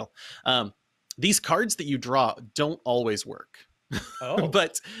big deal. These cards that you draw don't always work.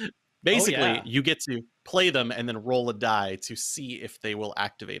 But basically you get to play them and then roll a die to see if they will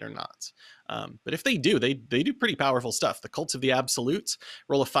activate or not. But if they do, they do pretty powerful stuff. The Cult of the Absolute,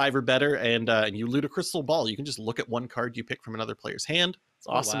 roll a 5 or better, and you loot a crystal ball. You can just look at one card you pick from another player's hand. It's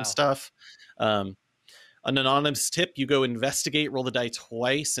awesome stuff. An anonymous tip, you go investigate, roll the die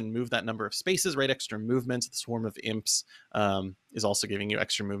twice, and move that number of spaces, right? Extra movement. The Swarm of Imps is also giving you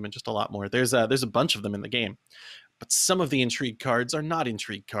extra movement, just a lot more. There's a bunch of them in the game. But some of the intrigue cards are not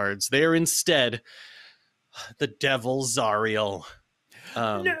intrigue cards. They are instead the Devil Zariel.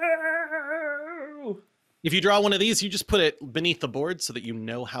 No! If you draw one of these, you just put it beneath the board so that you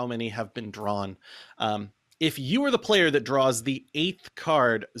know how many have been drawn. If you are the player that draws the 8th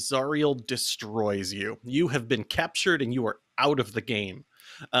card, Zariel destroys you. You have been captured and you are out of the game.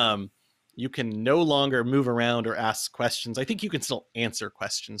 You can no longer move around or ask questions. I think you can still answer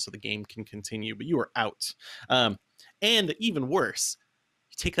questions so the game can continue, but you are out. And even worse,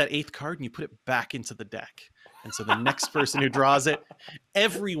 you take that 8th card and you put it back into the deck. And so the next person who draws it,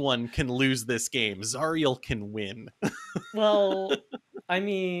 everyone can lose this game. Zariel can win. Well, I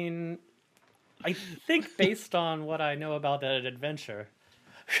mean, I think based on what I know about that adventure,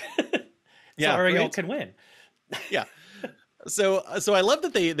 Zariel can win. Yeah. So I love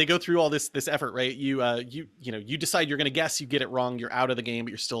that they go through all this effort, right? You decide you're going to guess, you get it wrong, you're out of the game, but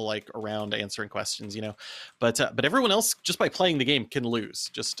you're still like around answering questions, But everyone else, just by playing the game, can lose.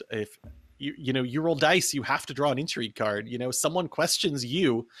 Just if you roll dice, you have to draw an intrigue card. Someone questions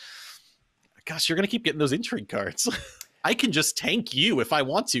you, gosh, you're going to keep getting those intrigue cards. I can just tank you if I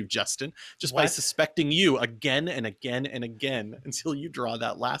want to, Justin, just by What? suspecting you again and again and again until you draw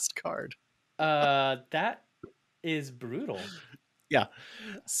that last card. That is brutal. Yeah.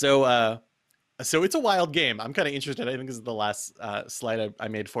 So so it's a wild game. I'm kind of interested. I think this is the last slide I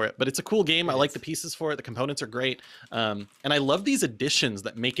made for it, but it's a cool game. I It like the is. pieces for it. The components are great. And I love these additions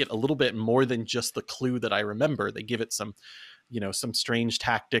that make it a little bit more than just the clue that I remember. They give it some, some strange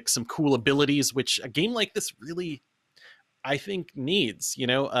tactics, some cool abilities, which a game like this really, I think, needs.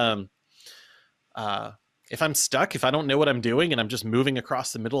 If I'm stuck, if I don't know what I'm doing and I'm just moving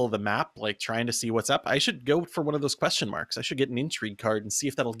across the middle of the map, like trying to see what's up, I should go for one of those question marks. I should get an intrigue card and see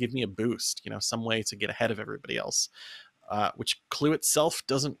if that'll give me a boost, some way to get ahead of everybody else, which Clue itself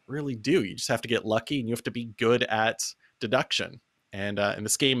doesn't really do. You just have to get lucky and you have to be good at deduction. And in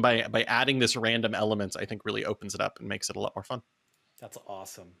this game, by adding this random element, I think really opens it up and makes it a lot more fun. That's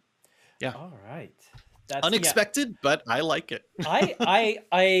awesome. Yeah. All right. That's unexpected, but I like it.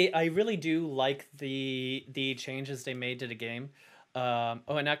 I really do like the changes they made to the game. Oh,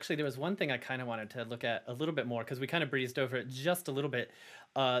 and actually, there was one thing I kind of wanted to look at a little bit more because we kind of breezed over it just a little bit.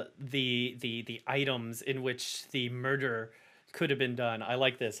 The items in which the murder could have been done. I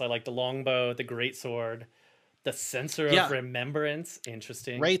like this. I like the longbow, the greatsword, the sensor of remembrance.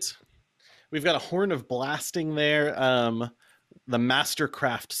 Interesting, right? We've got a horn of blasting there. The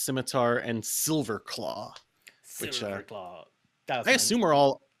Mastercraft scimitar and Silver Claw. Silver Claw. I assume are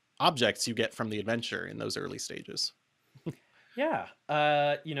all objects you get from the adventure in those early stages. Yeah.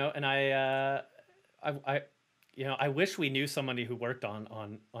 And I wish we knew somebody who worked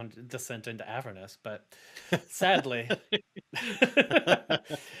on Descent into Avernus, but sadly,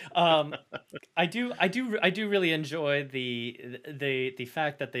 I do really enjoy the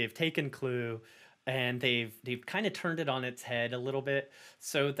fact that they've taken Clue and they've kind of turned it on its head a little bit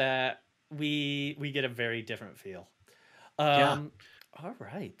so that we get a very different feel. All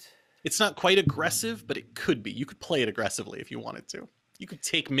right. It's not quite aggressive, but it could be. You could play it aggressively if you wanted to. You could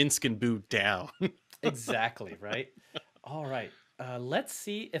take Minsk and Boo down. Exactly, right? All right. Let's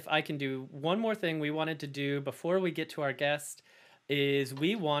see if I can do one more thing we wanted to do before we get to our guest is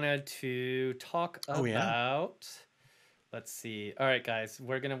we wanted to talk about... Let's see. All right, guys,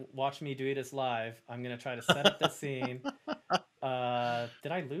 we're going to watch me do this live. I'm going to try to set up the scene.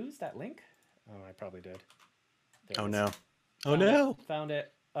 Did I lose that link? Oh, I probably did. No. No. Found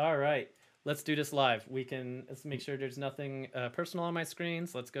it. All right. Let's do this live. Let's make sure there's nothing personal on my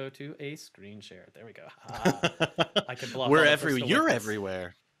screens. Let's go to a screen share. There we go. I can block You're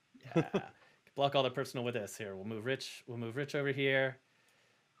everywhere. Yeah. Block all the personal with this. Here, we'll move Rich over here.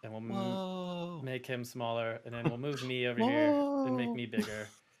 And we'll make him smaller, and then we'll move me over here and make me bigger,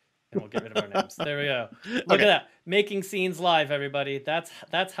 and we'll get rid of our names. There we go. Look at that. Making scenes live, everybody.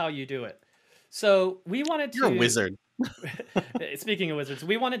 That's how you do it. So we wanted to... You're a wizard. Speaking of wizards,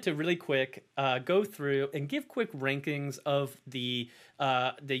 we wanted to really quick go through and give quick rankings of the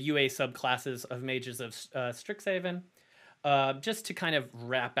UA subclasses of Mages of Strixhaven, just to kind of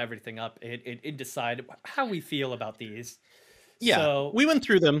wrap everything up and decide how we feel about these. Yeah, so, we went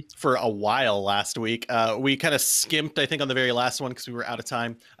through them for a while last week. We kind of skimped, I think, on the very last one because we were out of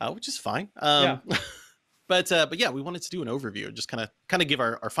time, which is fine. Yeah. But yeah, we wanted to do an overview, just kind of give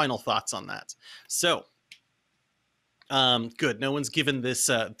our final thoughts on that. So, good. No one's given this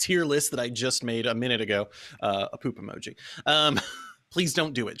tier list that I just made a minute ago a poop emoji. Please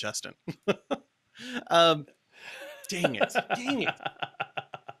don't do it, Justin. Dang it!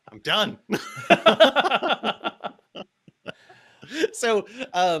 I'm done. So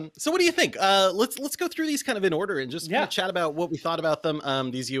what do you think? Let's go through these kind of in order and just kind of chat about what we thought about them,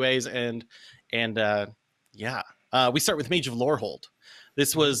 these UAs, and we start with Mage of Lorehold.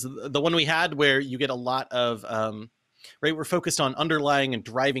 This was the one we had where you get a lot of right. We're focused on underlying and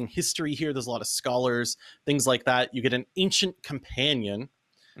driving history here. There's a lot of scholars, things like that. You get an ancient companion.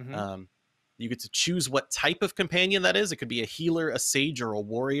 Mm-hmm. You get to choose what type of companion that is. It could be a healer, a sage, or a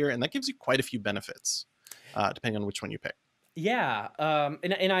warrior, and that gives you quite a few benefits depending on which one you pick. Yeah,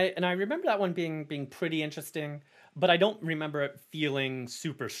 and I remember that one being pretty interesting, but I don't remember it feeling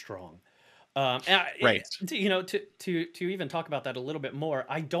super strong. Right. To even talk about that a little bit more,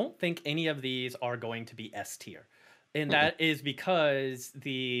 I don't think any of these are going to be S tier, and that is because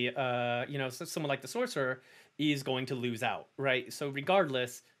someone like the sorcerer is going to lose out, right? So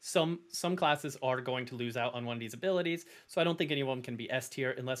regardless, some classes are going to lose out on one of these abilities. So I don't think anyone can be S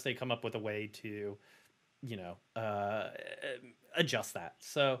tier unless they come up with a way to adjust that.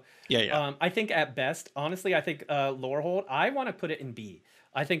 So I think at best, honestly, I think Lorehold, I want to put it in B.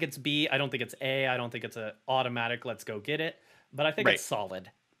 I think it's B. I don't think it's A. I don't think it's a automatic let's go get it, but I think it's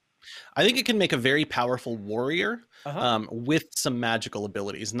solid. I think it can make a very powerful warrior Uh-huh. with some magical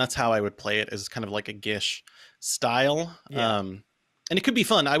abilities, and that's how I would play it, as kind of like a Gish style. Yeah. And it could be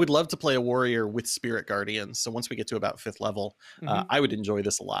fun. I would love to play a warrior with Spirit Guardians. So once we get to about 5th level, Hmm. I would enjoy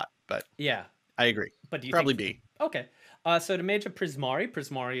this a lot. But Yeah. I agree. But do you Probably think B. okay. So the Mage of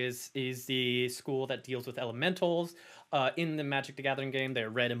Prismari is the school that deals with elementals. In the Magic the Gathering game, they're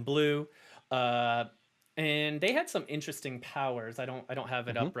red and blue. Uh, and they had some interesting powers. I don't have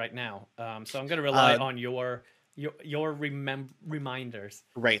it Hmm. up right now. So I'm gonna rely on your reminders.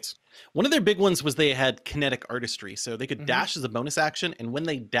 Right. One of their big ones was they had kinetic artistry. So they could Hmm. dash as a bonus action. And when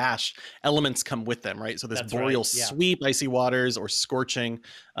they dash, elements come with them, right? So this That's right. boreal Yeah. sweep, icy waters, or scorching,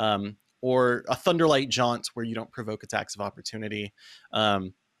 or a thunderlight jaunt where you don't provoke attacks of opportunity.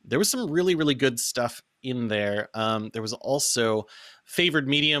 There was some really, really good stuff in there. There was also favored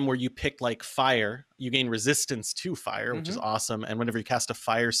medium where you pick like fire. You gain resistance to fire, which is Hmm. awesome. And whenever you cast a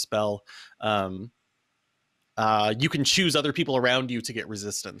fire spell, you can choose other people around you to get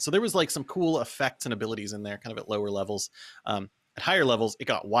resistance. So there was like some cool effects and abilities in there, kind of at lower levels. At higher levels, it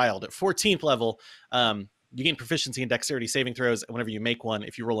got wild. At 14th level, you gain proficiency in dexterity saving throws. And whenever you make one,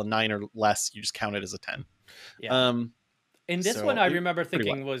 if you roll a 9 or less, you just count it as a 10. Yeah. Um, And this one so I it, remember pretty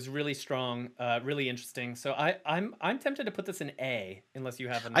wild. thinking was really strong, really interesting. So I'm tempted to put this in A unless you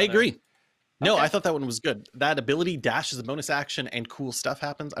have I another. agree. No, Okay. I thought that one was good. That ability dash as a bonus action and cool stuff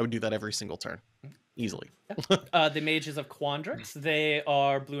happens. I would do that every single turn, easily. Yeah. The mages of Quandrix, they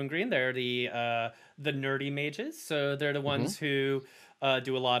are blue and green. They're the nerdy mages. So they're the Hmm. ones who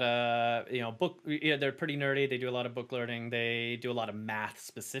do a lot of book. Yeah, they're pretty nerdy. They do a lot of book learning. They do a lot of math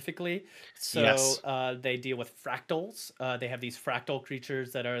specifically. So Yes. they deal with fractals. They have these fractal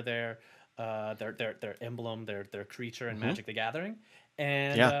creatures that are their emblem, their creature in Hmm. Magic the Gathering.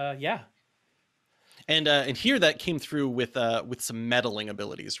 And Yeah. yeah. And here that came through with some meddling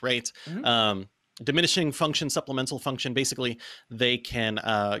abilities, right? Hmm. Um, Diminishing function, supplemental function. Basically, they can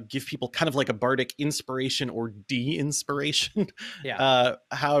give people kind of like a bardic inspiration or de-inspiration, Yeah.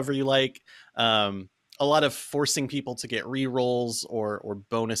 however you like. A lot of forcing people to get re-rolls or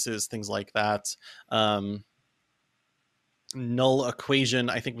bonuses, things like that. Null equation,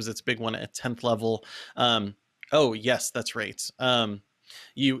 I think, was its big one at 10th level. Oh yes, that's right.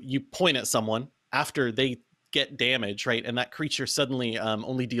 You point at someone after they get damage, right? And that creature suddenly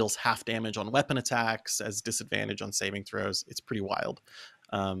only deals half damage on weapon attacks, as disadvantage on saving throws. It's pretty wild.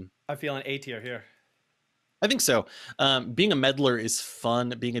 Um, I feel an A tier here. I think so. Being a meddler is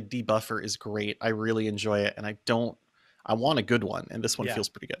fun. Being a debuffer is great. I really enjoy it, and I want a good one, and this one Yeah. feels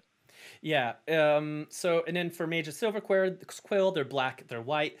pretty good. Yeah. So, and then for Mages Silver Quill, they're black, they're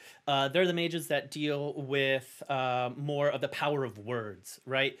white. They're the mages that deal with more of the power of words,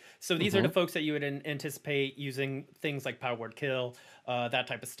 right? So these are the Hmm. folks that you would anticipate using things like Power Word Kill, that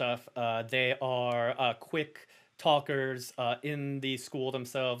type of stuff. They are quick talkers in the school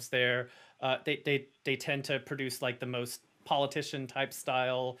themselves. They tend to produce like the most politician type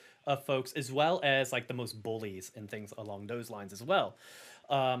style of folks, as well as like the most bullies and things along those lines as well.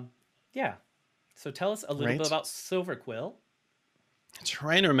 Um, yeah. So tell us a little bit Right? about Silver Quill.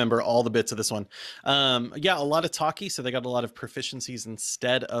 Trying to remember all the bits of this one. Yeah, a lot of talkie, so they got a lot of proficiencies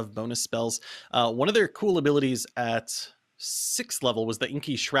instead of bonus spells. One of their cool abilities at 6th level was the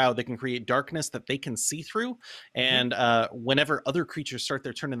Inky Shroud. They can create darkness that they can see through, Hmm. and whenever other creatures start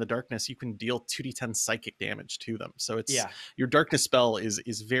their turn in the darkness, you can deal 2d10 psychic damage to them. So it's Yeah. your darkness spell is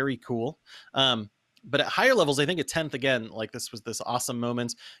very cool. But at higher levels, I think at 10th, again, like this was this awesome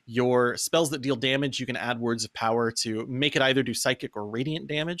moment. Your spells that deal damage, you can add words of power to make it either do psychic or radiant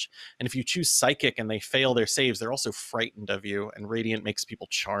damage. And if you choose psychic and they fail their saves, they're also frightened of you, and radiant makes people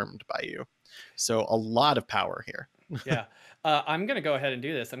charmed by you. So a lot of power here. Yeah. I'm going to go ahead and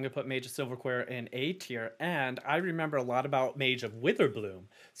do this. I'm going to put Mage of Silverquare in A tier. And I remember a lot about Mage of Witherbloom.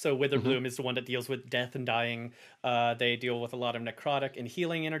 So Hmm. Witherbloom is the one that deals with death and dying. They deal with a lot of necrotic and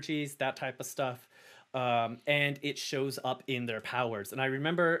healing energies, that type of stuff. And it shows up in their powers. And I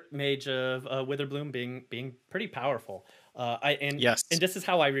remember Mage of Witherbloom being pretty powerful. And Yes. this is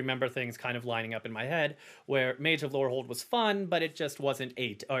how I remember things kind of lining up in my head, where Mage of Lorehold was fun, but it just wasn't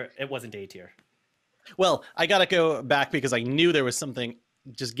it wasn't A tier. Well, I got to go back because I knew there was something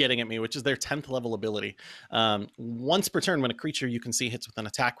just getting at me, which is their 10th level ability. Once per turn, when a creature you can see hits with an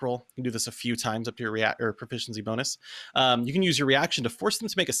attack roll, you can do this a few times up to your or proficiency bonus. You can use your reaction to force them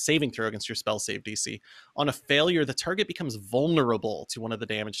to make a saving throw against your spell save DC. On a failure, the target becomes vulnerable to one of the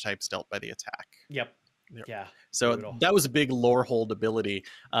damage types dealt by the attack. Yep. Yep. Yeah. So Brutal. that was a big lore hold ability,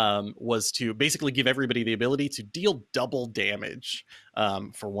 was to basically give everybody the ability to deal double damage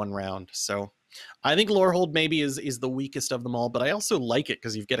for one round. So I think Lorehold maybe is the weakest of them all, but I also like it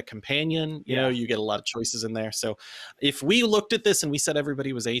because you get a companion. You know, you get a lot of choices in there. So if we looked at this and we said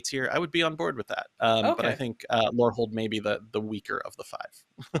everybody was A tier, I would be on board with that. But I Okay. think Lorehold may be the weaker of the five.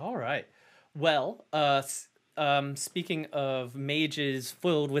 All right. Well, speaking of mages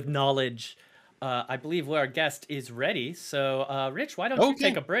filled with knowledge, I believe our guest is ready. So, Rich, why don't you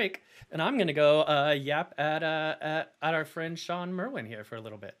take Okay. a break, and I'm gonna go yap at our friend Shawn Merwin here for a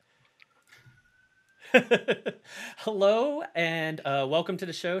little bit. Hello and welcome to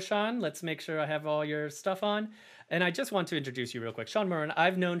the show, Shawn. Let's make sure I have all your stuff on. And I just want to introduce you real quick. Shawn Merwin,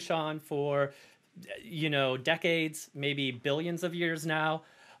 I've known Shawn for, decades, maybe billions of years now.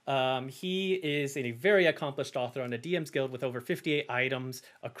 He is a very accomplished author on the DM's Guild with over 58 items,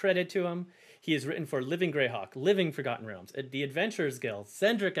 a credit to him. He has written for Living Greyhawk, Living Forgotten Realms, The Adventurers Guild,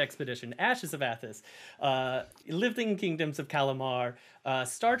 Zendrick Expedition, Ashes of Athos, Living Kingdoms of Kalamar,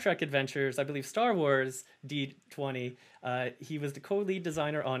 Star Trek Adventures, I believe Star Wars D20. He was the co-lead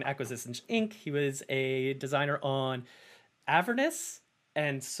designer on Acquisitions Inc. He was a designer on Avernus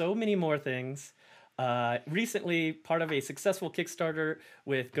and so many more things. Recently, part of a successful Kickstarter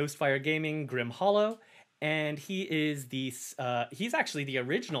with Ghostfire Gaming, Grim Hollow, and he is he's actually the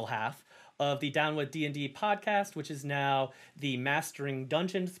original half of the Down with D&D podcast, which is now the Mastering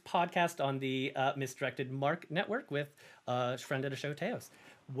Dungeons podcast on the Misdirected Mark Network with a friend of the show, Teos.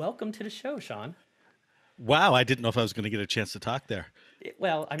 Welcome to the show, Shawn. Wow, I didn't know if I was going to get a chance to talk there.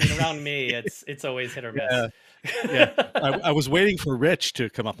 Well, I mean, around me, it's always hit or miss. Yeah. I was waiting for Rich to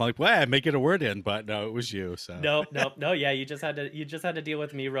come up. I'm like, well, I may get a word in, but no, it was you. So no. Yeah, you just had to deal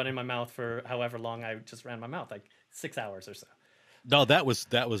with me running my mouth for however long I just ran my mouth, like 6 hours or so. No, that was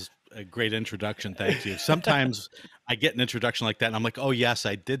a great introduction. Thank you. Sometimes I get an introduction like that, and I'm like, oh yes,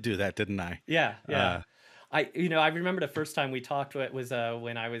 I did do that, didn't I? Yeah. I remember the first time we talked. It was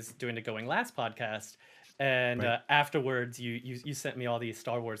when I was doing the Going Last podcast, and Right. Afterwards, you sent me all these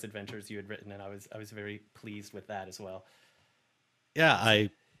Star Wars adventures you had written, and I was very pleased with that as well. Yeah,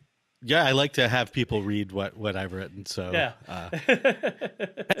 I like to have people read what I've written. So yeah.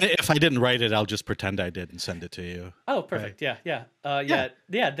 If I didn't write it, I'll just pretend I did and send it to you. Oh, perfect. Right. Yeah.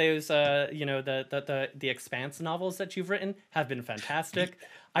 Those the Expanse novels that you've written have been fantastic.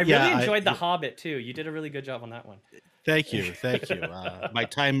 I really enjoyed The Hobbit too. You did a really good job on that one. Thank you. My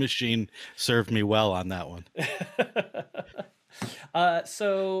time machine served me well on that one.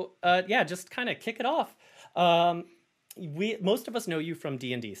 Just kind of kick it off. Most of us know you from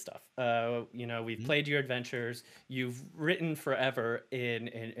D&D stuff. We've played your adventures. You've written forever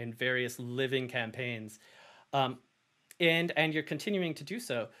in various living campaigns, and you're continuing to do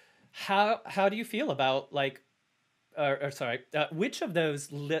so. How do you feel about which of those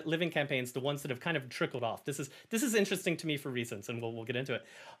living campaigns, the ones that have kind of trickled off? This is interesting to me for reasons, and we'll get into it.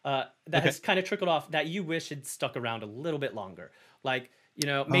 Has kind of trickled off that you wish had stuck around a little bit longer,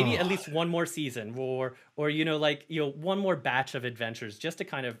 maybe at least one more season, or one more batch of adventures just to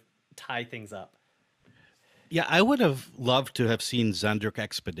kind of tie things up. Yeah, I would have loved to have seen Zendrick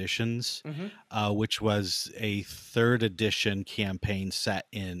Expeditions, which was a 3rd edition campaign set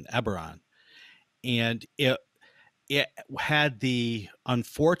in Eberron, and it had the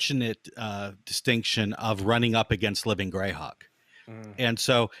unfortunate distinction of running up against Living Greyhawk. And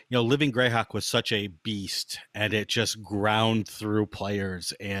so, Living Greyhawk was such a beast, and it just ground through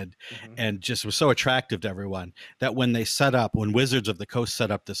players and just was so attractive to everyone that when Wizards of the Coast set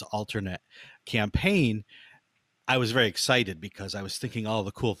up this alternate campaign, I was very excited because I was thinking all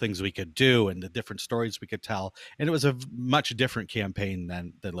the cool things we could do and the different stories we could tell. And it was a much different campaign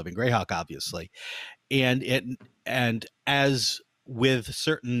than Living Greyhawk, obviously. And as with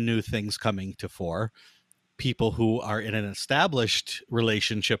certain new things coming to fore, people who are in an established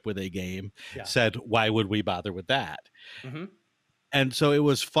relationship with a game said, why would we bother with that? And so it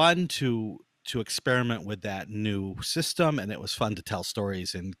was fun to experiment with that new system, and it was fun to tell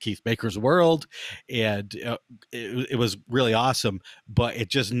stories in Keith Baker's world, and it was really awesome, but it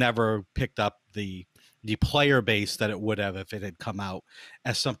just never picked up the player base that it would have if it had come out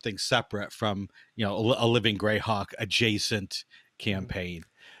as something separate from a Living Greyhawk adjacent campaign.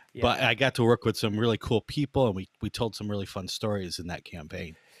 Yeah. But I got to work with some really cool people, and we told some really fun stories in that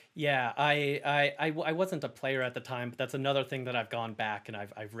campaign. Yeah, I wasn't a player at the time, but that's another thing that I've gone back and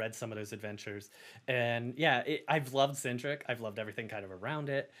I've read some of those adventures, and I've loved Zendrick. I've loved everything kind of around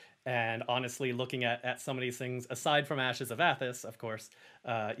it, and honestly, looking at some of these things aside from Ashes of Athos, of course,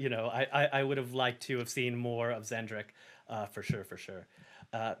 I would have liked to have seen more of Zendrick, for sure.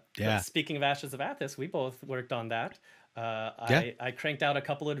 But speaking of Ashes of Athos, we both worked on that. I cranked out a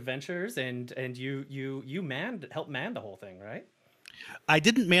couple of adventures, and you helped man the whole thing, right? I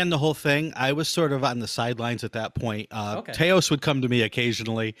didn't man the whole thing. I was sort of on the sidelines at that point. Okay. Teos would come to me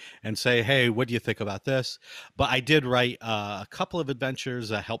occasionally and say, "Hey, what do you think about this?" But I did write a couple of adventures,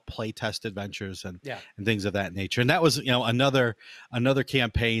 help play test adventures, Yeah. and things of that nature. And that was, another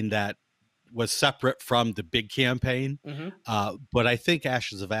campaign that was separate from the big campaign. Mm-hmm. But I think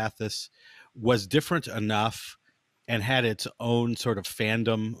Ashes of Athos was different enough and had its own sort of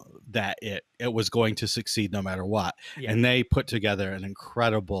fandom that it was going to succeed no matter what. Yeah. And they put together an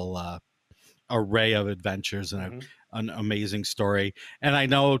incredible array of adventures and Mm-hmm. an amazing story. And I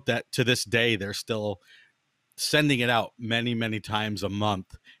know that to this day they're still sending it out many, many times a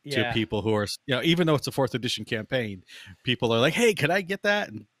month to Yeah. people who are, even though it's a fourth edition campaign, people are like, "Hey, could I get that?"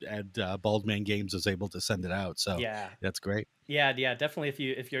 And Baldman Games is able to send it out. So Yeah. that's great. Yeah, definitely.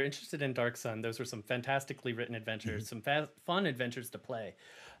 If you're interested in Dark Sun, those were some fantastically written adventures, some fun adventures to play,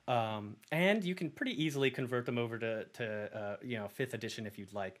 and you can pretty easily convert them over to fifth edition if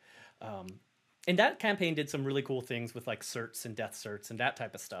you'd like. And that campaign did some really cool things with like certs and death certs and that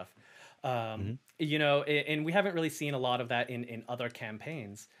type of stuff. Mm-hmm. And we haven't really seen a lot of that in other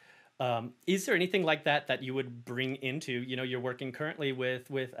campaigns. Is there anything like that you would bring into? You're working currently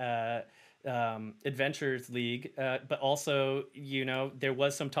with Adventures League, but also there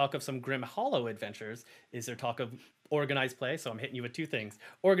was some talk of some Grim Hollow adventures. Is there talk of organized play? So I'm hitting you with two things: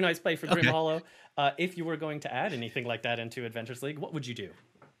 organized play for Grim Okay. Hollow. If you were going to add anything like that into Adventures League, what would you do?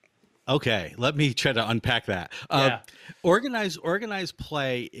 Okay, let me try to unpack that. Yeah. Organized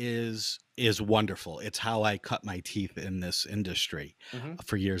play is wonderful. It's how I cut my teeth in this industry Mm-hmm.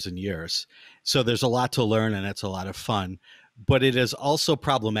 for years and years. So there's a lot to learn, and it's a lot of fun. But it is also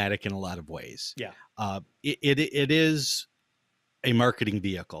problematic in a lot of ways. Yeah. It is a marketing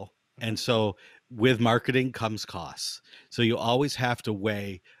vehicle, Mm-hmm. and so with marketing comes costs. So you always have to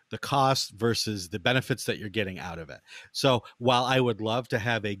weigh the cost versus the benefits that you're getting out of it. So while I would love to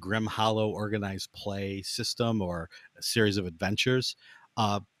have a Grim Hollow organized play system or a series of adventures,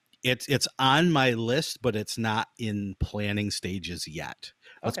 it's on my list, but it's not in planning stages yet.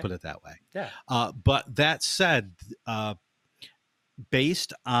 Let's Okay. put it that way. Yeah. But that said,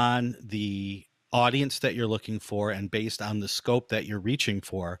 based on the audience that you're looking for and based on the scope that you're reaching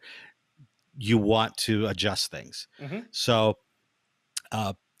for, you want to adjust things. Mm-hmm. So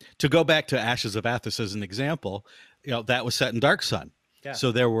to go back to Ashes of Athos as an example, that was set in Dark Sun. Yeah.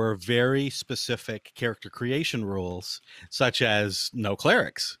 So there were very specific character creation rules, such as no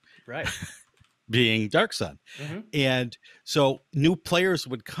clerics, Right. being Dark Sun. Mm-hmm. And so new players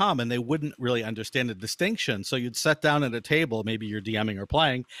would come and they wouldn't really understand the distinction. So you'd sit down at a table, maybe you're DMing or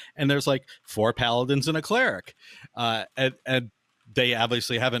playing, and there's like 4 paladins and a cleric. And they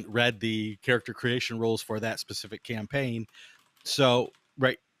obviously haven't read the character creation rules for that specific campaign. So,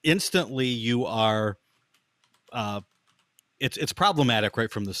 right, instantly you are, it's problematic right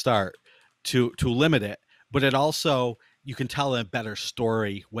from the start to limit it, but it also, you can tell a better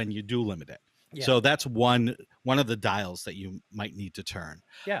story when you do limit it. Yeah. So that's one of the dials that you might need to turn.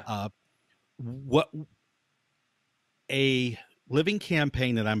 Yeah. What a living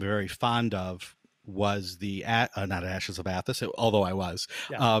campaign that I'm very fond of was the not Ashes of Athos, although I was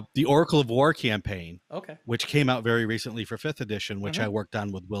the Oracle of War campaign, Okay. which came out very recently for 5th edition, which I worked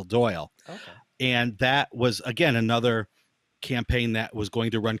on with Will Doyle. Okay. And that was, again, another campaign that was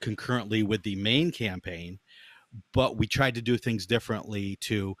going to run concurrently with the main campaign, but we tried to do things differently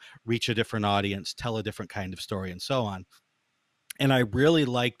to reach a different audience, tell a different kind of story, and so on. And I really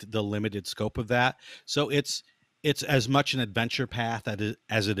liked the limited scope of that. So it's as much an adventure path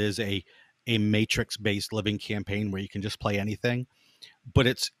as it is a matrix-based living campaign where you can just play anything. But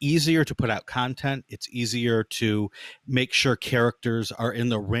it's easier to put out content. It's easier to make sure characters are in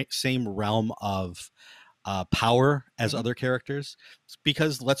the same realm of power as other characters.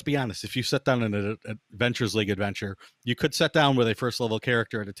 Because let's be honest, if you sit down in an Adventures League adventure, you could sit down with a first level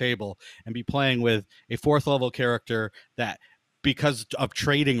character at a table and be playing with a 4th level character that, because of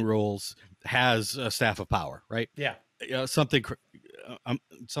trading rules, has a staff of power, right? Yeah. Something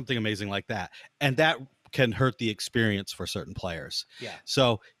amazing like that, and that can hurt the experience for certain players. Yeah.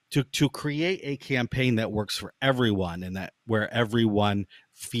 So to create a campaign that works for everyone and that where everyone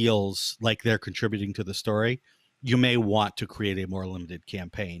feels like they're contributing to the story, you may want to create a more limited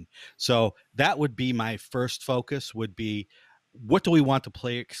campaign. So that would be my first focus, would be, what do we want the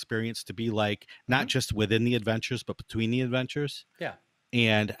play experience to be like, not just within the adventures, but between the adventures? Yeah.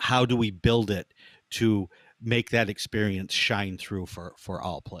 And how do we build it to make that experience shine through for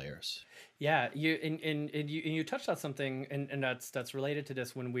all players? Yeah, you touched on something, and that's related to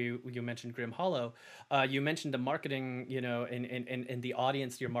this. When you mentioned Grim Hollow, you mentioned the marketing, and the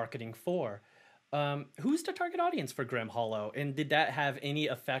audience you're marketing for. Who's the target audience for Grim Hollow, and did that have any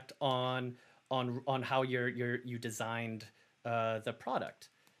effect on how you designed the product?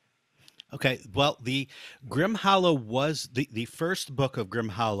 Okay, well, the Grim Hollow was the first book of Grim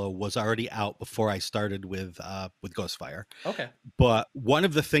Hollow was already out before I started with Ghostfire. Okay. But one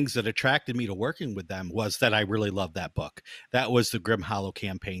of the things that attracted me to working with them was that I really loved that book. That was the Grim Hollow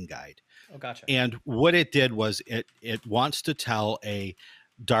campaign guide. Oh, gotcha. And what it did was it wants to tell a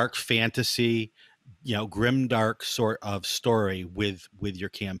dark fantasy, grim dark sort of story with your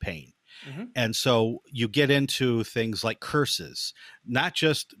campaign. Mm-hmm. And so you get into things like curses, not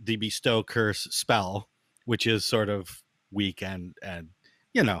just the bestow curse spell, which is sort of weak and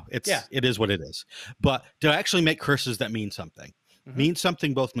it is what it is. But to actually make curses that mean something, mean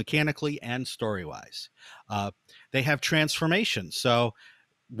something both mechanically and story wise. They have transformations. So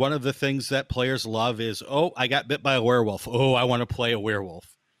one of the things that players love is, oh, I got bit by a werewolf. Oh, I want to play a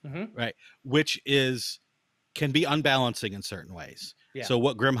werewolf, right? Which can be unbalancing in certain ways. Yeah. So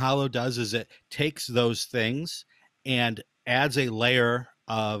what Grim Hollow does is it takes those things and adds a layer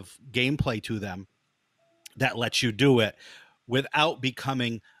of gameplay to them that lets you do it without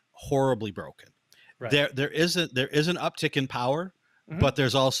becoming horribly broken. Right. There is an uptick in power, but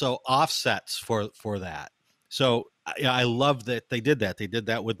there's also offsets for that. So I love that they did that. They did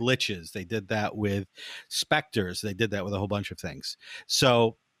that with liches. They did that with specters. They did that with a whole bunch of things.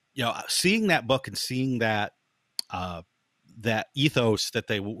 So, seeing that book and seeing that that ethos that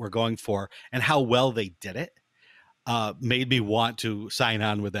they were going for and how well they did it made me want to sign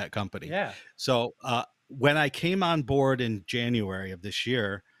on with that company. Yeah. So when I came on board in January of this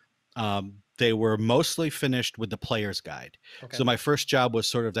year, they were mostly finished with the player's guide. Okay. So my first job was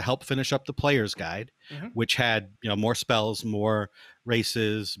sort of to help finish up the player's guide, which had more spells, more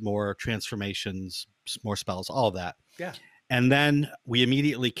races, more transformations, more spells, all of that. Yeah. And then we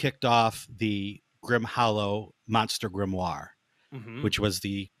immediately kicked off the Grim Hollow Monster Grimoire, which was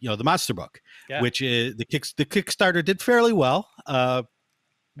the monster book, which is the Kickstarter did fairly well,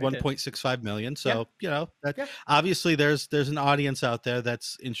 1.65 million. So obviously there's an audience out there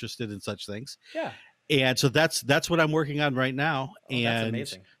that's interested in such things. Yeah, and so that's what I'm working on right now. Oh, and that's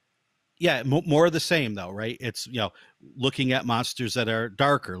amazing. Yeah, more of the same though, right? It's looking at monsters that are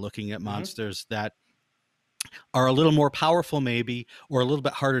darker, looking at monsters that are a little more powerful maybe, or a little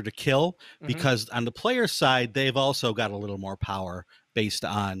bit harder to kill, because on the player side, they've also got a little more power based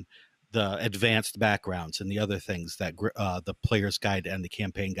on the advanced backgrounds and the other things that the player's guide and the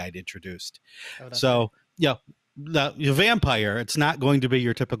campaign guide introduced. So, the vampire, it's not going to be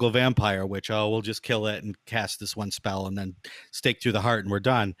your typical vampire, which, we'll just kill it and cast this one spell and then stake through the heart and we're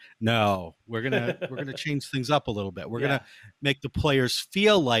done. No, we're going to change things up a little bit. We're going to make the players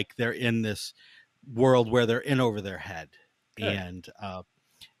feel like they're in this world where they're in over their head. Good.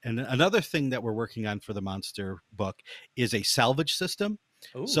 And another thing that we're working on for the monster book is a salvage system.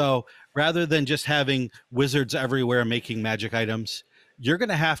 Ooh. So rather than just having wizards everywhere making magic items, you're going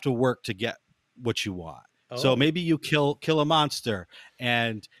to have to work to get what you want. So maybe you kill a monster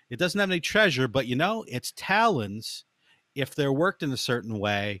and it doesn't have any treasure, but its talons, if they're worked in a certain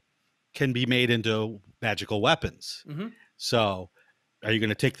way, can be made into magical weapons. So are you going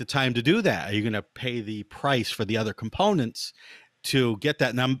to take the time to do that? Are you going to pay the price for the other components to get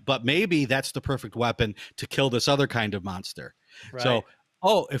that? But maybe that's the perfect weapon to kill this other kind of monster. Right. So,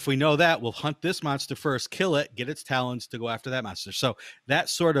 if we know that, we'll hunt this monster first, kill it, get its talons to go after that monster. So that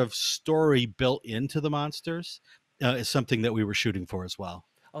sort of story built into the monsters is something that we were shooting for as well.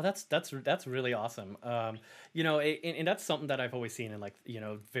 Oh, that's really awesome. And that's something that I've always seen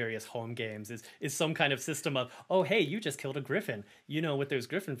in various home games is some kind of system of, oh, hey, you just killed a griffin. With those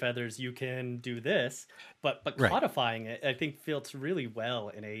griffin feathers, you can do this. But codifying it, I think, fits really well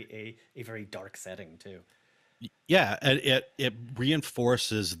in a very dark setting too. Yeah, and it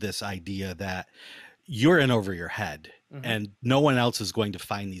reinforces this idea that you're in over your head and no one else is going to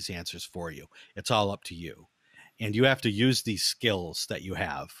find these answers for you. It's all up to you. And you have to use these skills that you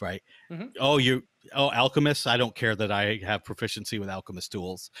have, right? Alchemists, I don't care that I have proficiency with alchemist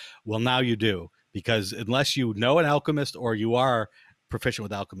tools. Well, now you do, because unless you know an alchemist or you are proficient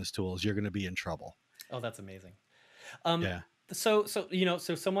with alchemist tools, you're going to be in trouble. Oh, that's amazing. So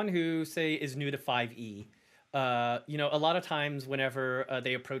someone who, say, is new to 5e, a lot of times whenever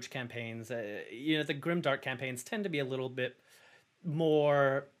they approach campaigns, the grimdark campaigns tend to be a little bit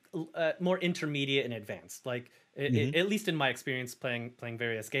more intermediate and advanced. At least in my experience playing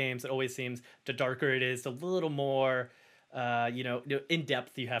various games, it always seems the darker it is, the little more in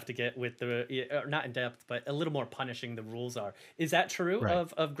depth you have to get with or not in depth, but a little more punishing the rules are. Is that true Right.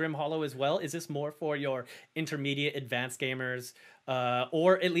 of Grim Hollow as well? Is this more for your intermediate, advanced gamers,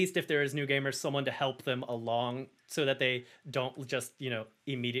 or at least if there is new gamers, someone to help them along so that they don't just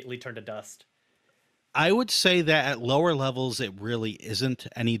immediately turn to dust? I would say that at lower levels, it really isn't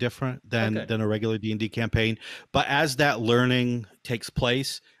any different Oh, good. than a regular D&D campaign. But as that learning takes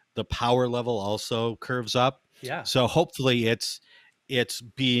place, the power level also curves up. Yeah. So hopefully it's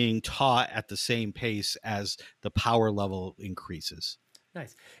being taught at the same pace as the power level increases.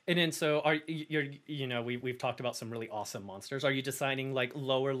 Nice. And then so we've talked about some really awesome monsters. Are you designing like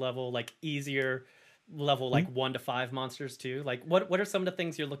lower level, like easier level, like 1 to 5 monsters too? Like what are some of the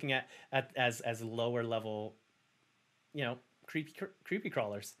things you're looking at as lower level, creepy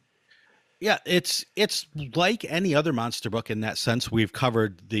crawlers? Yeah, it's like any other monster book in that sense. We've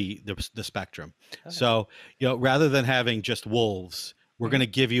covered the spectrum. Okay. So, rather than having just wolves, we're going to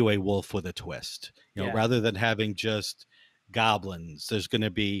give you a wolf with a twist. Yeah. Rather than having just goblins, there's going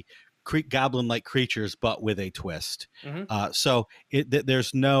to be goblin-like creatures, but with a twist. So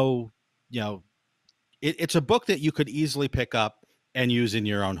there's no, it's a book that you could easily pick up and use in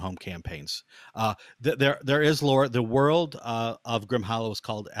your own home campaigns. There is lore. The world of Grim Hollow is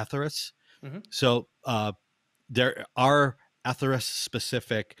called Etheris. So there are Etheris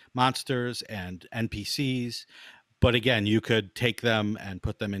specific monsters and NPCs, but again, you could take them and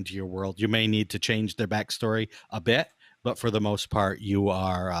put them into your world. You may need to change their backstory a bit, but for the most part,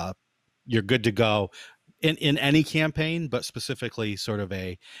 you're good to go in any campaign, but specifically sort of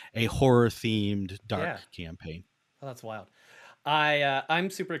a horror themed dark campaign. Oh, that's wild.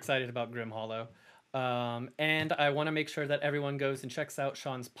 I'm super excited about Grim Hollow. And I want to make sure that everyone goes and checks out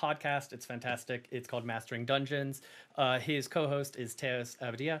Shawn's podcast. It's fantastic. It's called Mastering Dungeons. His co-host is Teos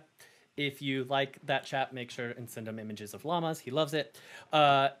Abadia. If you like that chat, make sure and send him images of llamas. He loves it.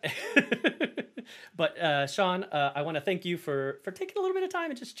 But Shawn, I want to thank you for taking a little bit of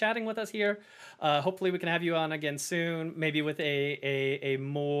time and just chatting with us here. Hopefully we can have you on again soon, maybe with a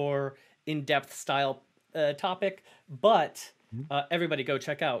more in-depth style topic. But everybody go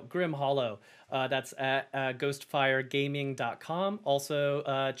check out Grim Hollow. That's at ghostfiregaming.com.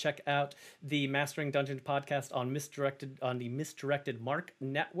 Also, check out the Mastering Dungeons podcast on the Misdirected Mark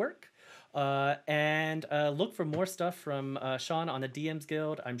Network. And look for more stuff from Shawn on the DMs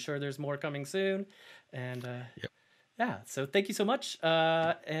Guild. I'm sure there's more coming soon. And yeah, so thank you so much.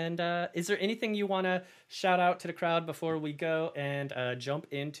 And is there anything you want to shout out to the crowd before we go and jump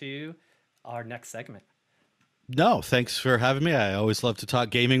into our next segment? No, thanks for having me. I always love to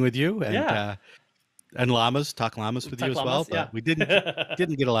talk gaming with you, and and llamas, talk llamas with you as well. But we didn't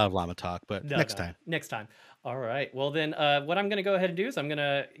get a lot of llama talk, but next time. Next time. All right. Well, then what I'm going to go ahead and do is I'm going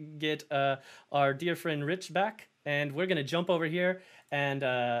to get our dear friend Rich back, and we're going to jump over here and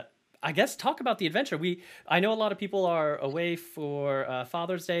I guess talk about the adventure. I know a lot of people are away for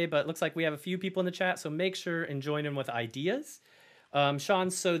Father's Day, but it looks like we have a few people in the chat, so make sure and join in with ideas.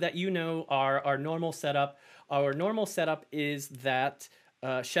 Shawn, so that our normal setup. Our normal setup is that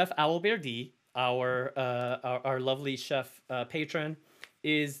Chef Owlbear D, our lovely chef patron,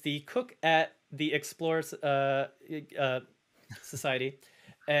 is the cook at the Explorers Society,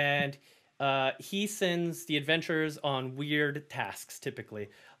 and he sends the adventurers on weird tasks. Typically,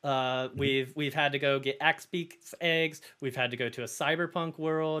 we've had to go get Axebeak's eggs. We've had to go to a cyberpunk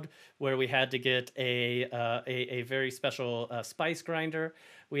world where we had to get a very special spice grinder.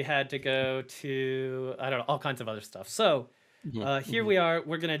 We had to go to all kinds of other stuff. So here we are.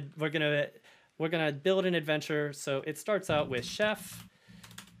 We're gonna build an adventure. So it starts out with Chef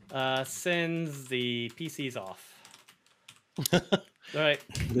sends the PCs off. All right.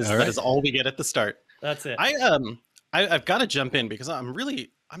 That is all we get at the start. That's it. I've got to jump in because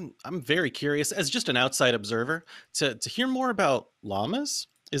I'm very curious as just an outside observer to hear more about llamas.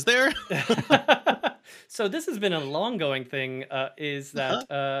 Is there? So this has been a long going thing, is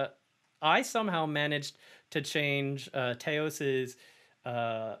that I somehow managed to change Teos's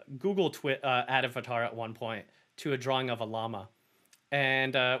Google avatar at one point to a drawing of a llama.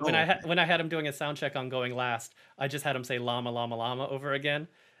 And when I had him doing a sound check on Going Last, I just had him say llama, llama, llama over again.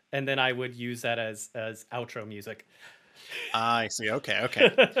 And then I would use that as outro music. I see. Okay.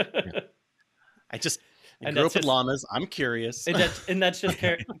 I grew up with llamas. I'm curious. And that's just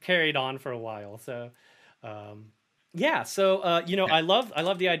carried on for a while. So, yeah. So, I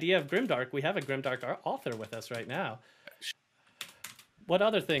love the idea of Grimdark. We have a Grimdark author with us right now. What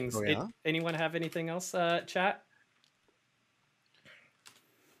other things? Oh, yeah? Anyone have anything else, chat?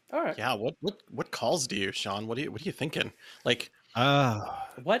 All right. Yeah. What calls do you, Shawn? What are you thinking? Like,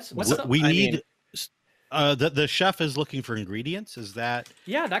 what's we need The chef is looking for ingredients. Is that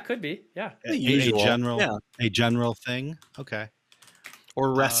Yeah, that could be. Yeah. The usual, yeah. a general thing? Okay.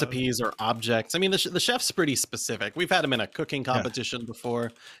 Or recipes or objects. I mean, the chef's pretty specific. We've had him in a cooking competition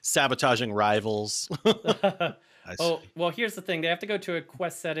before, sabotaging rivals. I see. Oh, well, here's the thing. They have to go to a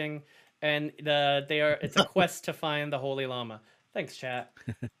quest setting, and it's a quest to find the Holy Llama. Thanks, chat.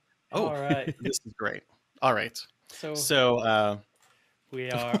 Oh, All right. this is great. All right. So we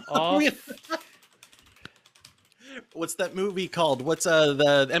are off. What's that movie called? What's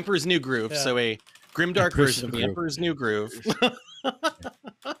the Emperor's New Groove? Yeah. So a grimdark Emperor's version of New the Groove. Emperor's New Groove.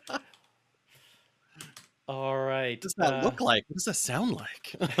 All right. What does that look like? What does that sound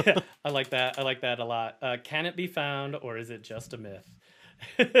like? I like that. I like that a lot. Can it be found, or is it just a myth?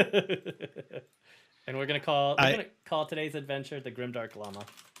 And we're gonna call today's adventure the Grimdark Llama.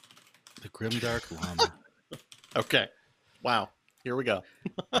 The Grimdark Llama. Okay. Wow. Here we go.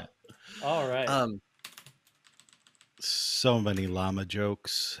 All right. So many llama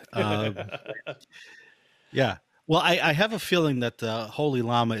jokes. Yeah. Well, I have a feeling that the Holy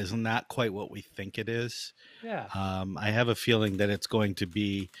Llama is not quite what we think it is. Yeah. I have a feeling that it's going to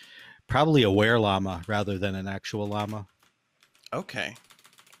be probably a were llama rather than an actual llama. Okay.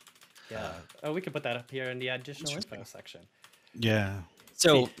 Yeah. We can put that up here in the additional info section. Yeah.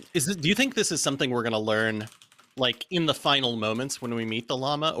 So, do you think this is something we're going to learn, like in the final moments when we meet the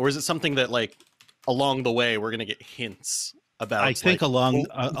llama, or is it something that, like, along the way we're going to get hints about? I think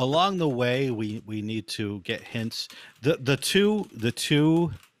along the way we need to get hints. The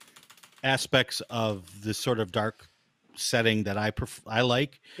two aspects of this sort of dark setting that I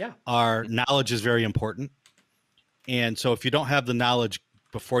like are knowledge is very important, and so if you don't have the knowledge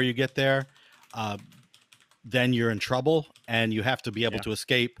before you get there, then you're in trouble, and you have to be able to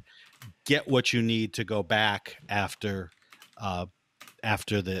escape, get what you need to go back after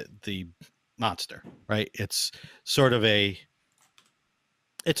the monster, right? It's sort of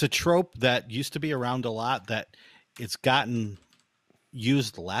it's a trope that used to be around a lot, that it's gotten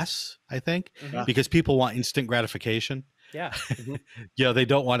used less, I think, because people want instant gratification. Yeah. They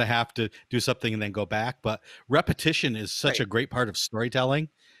don't want to have to do something and then go back. But repetition is such a great part of storytelling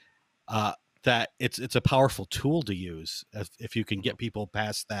that it's a powerful tool to use if you can get people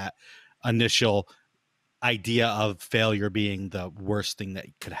past that initial idea of failure being the worst thing that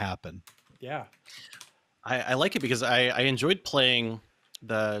could happen. Yeah. I like it because I enjoyed playing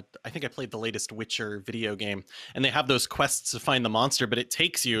I think I played the latest Witcher video game, and they have those quests to find the monster, but it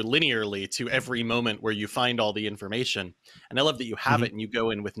takes you linearly to every moment where you find all the information. And I love that you have it and you go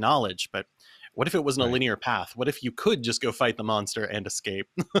in with knowledge, but what if it wasn't a linear path? What if you could just go fight the monster and escape?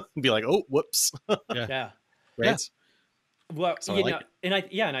 Be like, oh, whoops. Yeah. Right? Yeah. Well, So you know, and I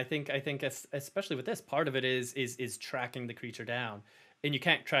think especially with this, part of it is tracking the creature down, and you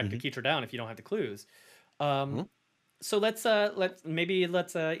can't track the creature down if you don't have the clues. So let's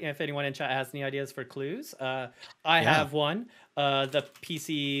if anyone in chat has any ideas for clues, I have one. The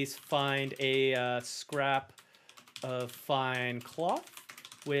PCs find a scrap of fine cloth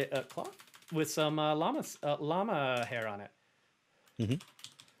with some llama hair on it.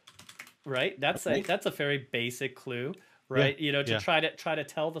 Right, that's a very basic clue, right? To try to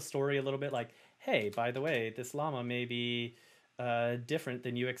tell the story a little bit, like, hey, by the way, this llama may be different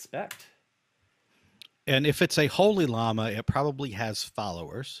than you expect. And if it's a holy llama, it probably has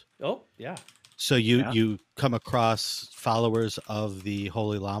followers. Oh, yeah. So you come across followers of the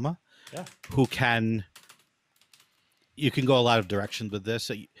holy llama who you can go a lot of directions with this.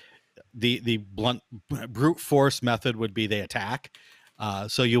 The blunt brute force method would be they attack.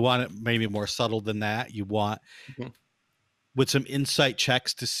 So you want it maybe more subtle than that. You want with some insight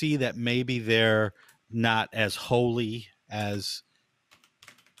checks to see that maybe they're not as holy as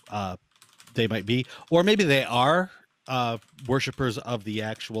they might be, or maybe they are worshippers of the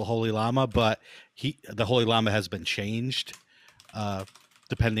actual holy llama, but the holy llama has been changed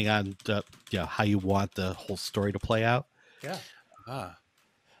depending on how you want the whole story to play out.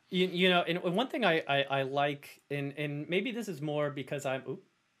 And one thing I like, and maybe this is more because I'm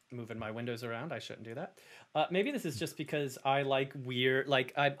moving my windows around. I shouldn't do that. Maybe this is just because I like weird,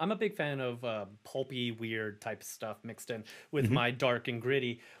 like I'm a big fan of pulpy, weird type stuff mixed in with my dark and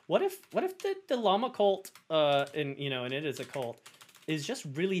gritty. What if the llama cult, and it is a cult, is just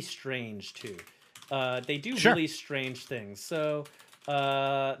really strange too? They do really strange things. So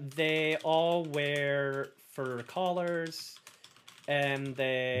they all wear fur collars, and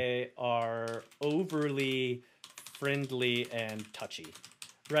they are overly friendly and touchy.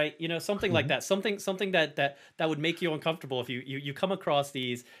 right? You know, something like that. Something that would make you uncomfortable if you come across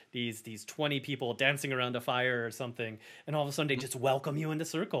these 20 people dancing around a fire or something, and all of a sudden they just welcome you in the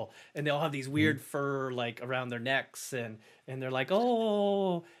circle, and they all have these weird fur like around their necks, and they're like,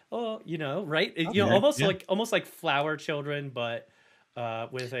 oh, you know, right? You know, almost like flower children, but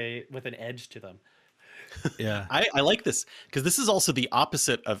with an edge to them. Yeah. I like this because this is also the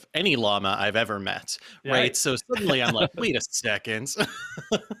opposite of any llama I've ever met, right? So suddenly I'm like, wait a second.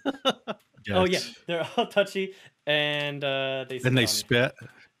 Oh yeah, they're all touchy, and they spit. And they spit.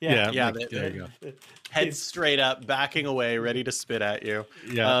 Yeah, Yeah. There you go. Head straight up, backing away, ready to spit at you.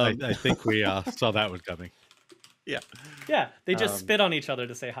 Yeah, I think we saw that one coming. Yeah. They just spit on each other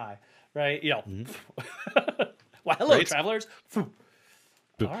to say hi, right? You know, well, hello, travelers. All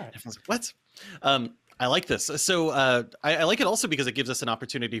right. Everyone's like, what? I like this. So I like it also because it gives us an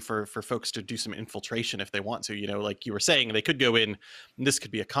opportunity for folks to do some infiltration if they want to. You know, like you were saying, they could go in, and this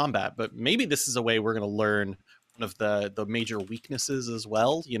could be a combat, but maybe this is a way we're going to learn one of the major weaknesses as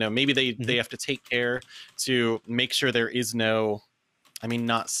well. You know, maybe they have to take care to make sure there is no, I mean,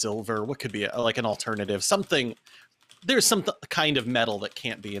 not silver. What could be like an alternative? Something. There's some kind of metal that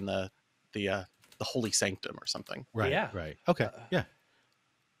can't be in the holy sanctum or something. Right. Yeah. Right. Okay. Yeah.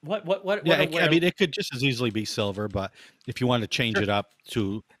 What? Yeah. I mean, it could just as easily be silver, but if you want to change it up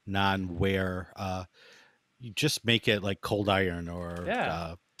to non-wear, you just make it like cold iron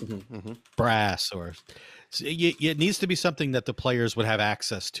or brass, or it needs to be something that the players would have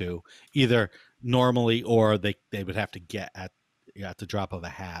access to, either normally or they would have to get at the drop of a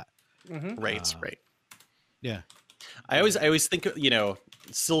hat. Right. Yeah. I always think, you know,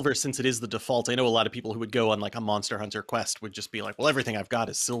 silver, since it is the default. I know a lot of people who would go on like a Monster Hunter quest would just be like, well, everything I've got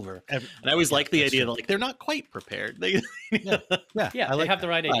is silver. And I always like the idea that like they're not quite prepared. They they have the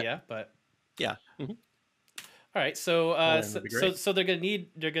right idea, but yeah. All right, so so they're gonna need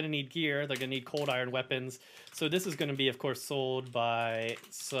gear. They're gonna need cold iron weapons. So this is gonna be, of course, sold by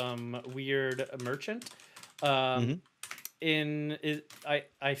some weird merchant. I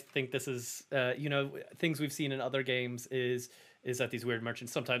think this is you know, things we've seen in other games is that these weird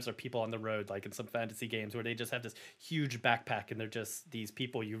merchants sometimes are people on the road, like in some fantasy games where they just have this huge backpack and they're just these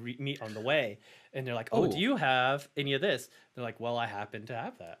people you meet on the way, and they're like, oh, do you have any of this? They're like, well, I happen to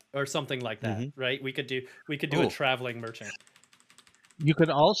have that, or something like that, right? We could do a traveling merchant. You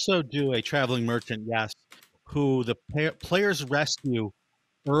could also do a traveling merchant, yes, who the players rescue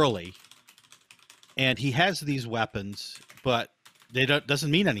early, and he has these weapons, but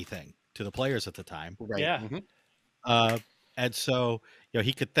doesn't mean anything to the players at the time. Right. Yeah. And so, you know,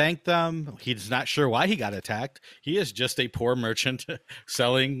 he could thank them. He's not sure why he got attacked. He is just a poor merchant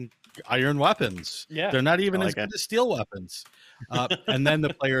selling iron weapons. Yeah. They're not even as good as steel weapons. And then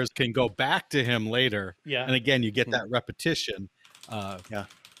the players can go back to him later. Yeah. And again, you get that repetition.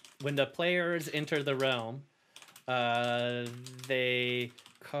 When the players enter the realm, they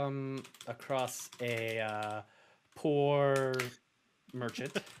come across a poor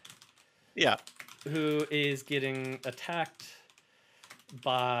merchant. Yeah. Who is getting attacked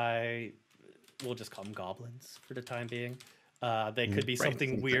by, we'll just call them goblins for the time being. They could be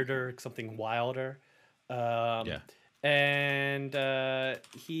something weirder, something wilder. And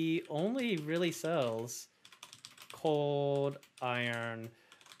he only really sells cold iron.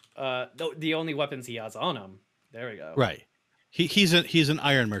 The only weapons he has on him. There we go. Right. He's an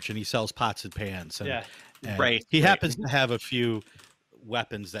iron merchant. He sells pots and pans. And, and he happens to have a few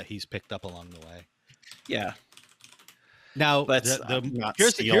weapons that he's picked up along the way. Yeah. Now,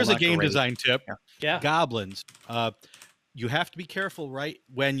 here's a game design tip. Yeah. Goblins. You have to be careful, right?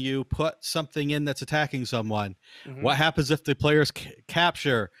 When you put something in that's attacking someone, what happens if the players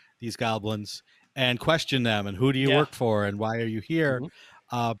capture these goblins and question them? And who do you work for? And why are you here?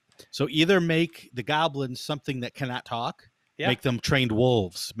 So either make the goblins something that cannot talk, make them trained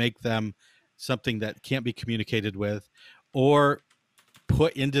wolves, make them something that can't be communicated with, or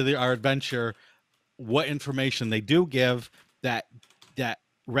put into our adventure what information they do give that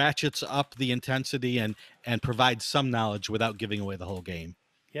ratchets up the intensity and provides some knowledge without giving away the whole game.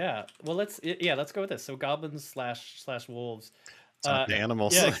 Yeah. Well, let's go with this. So goblins slash wolves.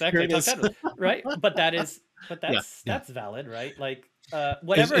 Animals. Yeah, exactly. Right. But that's valid, right? Like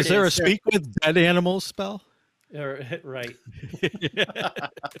whatever. Is there a speak with dead animals spell? Right.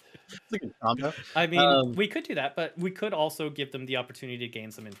 Combo. I mean, we could do that, but we could also give them the opportunity to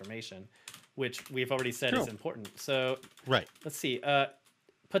gain some information, which we've already said is important. So, let's see.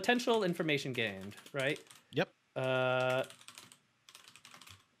 Potential information gained, right? Yep.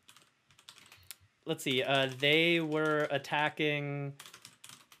 Let's see. They were attacking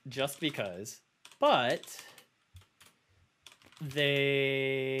just because, but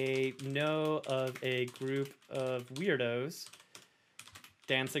they know of a group of weirdos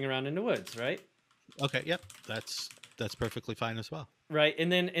dancing around in the woods, right? Okay, yep, that's perfectly fine as well. Right,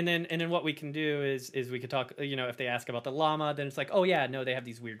 and then what we can do is we could talk. If they ask about the llama, then it's like, oh yeah, no, they have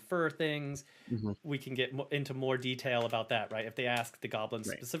these weird fur things. Mm-hmm. We can get into more detail about that, right? If they ask the goblins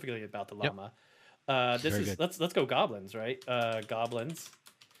Right. specifically about the Yep. llama, Very good. let's go goblins, right? Goblins.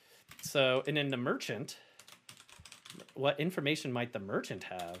 So, and then the merchant. What information might the merchant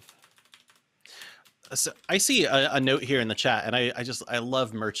have? So I see a note here in the chat, and I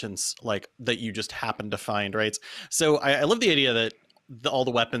love merchants like that you just happen to find, right? So I love the idea that all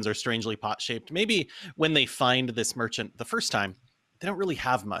the weapons are strangely pot shaped. Maybe when they find this merchant the first time, they don't really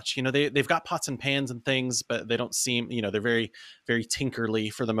have much. They've got pots and pans and things, but they don't seem, they're very, very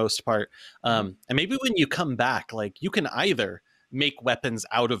tinkerly for the most part. And maybe when you come back, like, you can either make weapons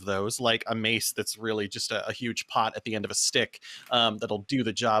out of those, like a mace that's really just a huge pot at the end of a stick, that'll do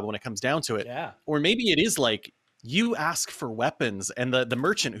the job when it comes down to it. Yeah. Or maybe it is like you ask for weapons, and the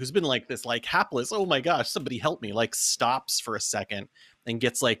merchant, who's been like this, like, hapless, oh my gosh, somebody help me, like, stops for a second and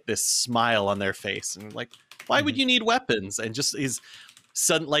gets like this smile on their face, and like, why would you need weapons? And just is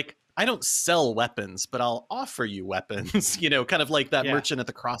sudden, like, I don't sell weapons, but I'll offer you weapons. Kind of like that merchant at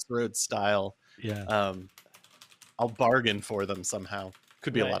the crossroads style. Yeah. I'll bargain for them somehow.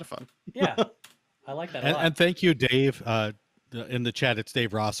 Could be a lot of fun. Yeah, I like that a lot. And thank you, Dave. In the chat, it's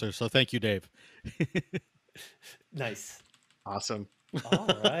Dave Rosser. So thank you, Dave. Nice. Awesome. All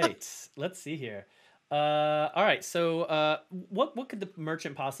right. Let's see here. All right. So, what could the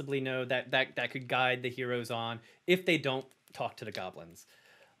merchant possibly know that could guide the heroes on if they don't talk to the goblins?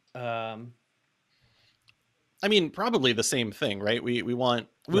 I mean, probably the same thing, right? We want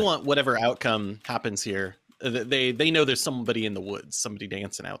whatever outcome happens here. They know there's somebody in the woods, somebody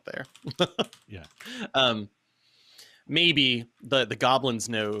dancing out there. Yeah. Maybe the goblins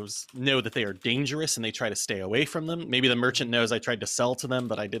know that they are dangerous and they try to stay away from them. Maybe the merchant knows I tried to sell to them,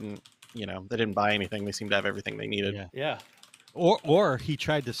 but I didn't. They didn't buy anything. They seem to have everything they needed. Yeah. Or he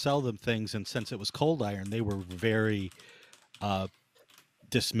tried to sell them things, and since it was cold iron, they were very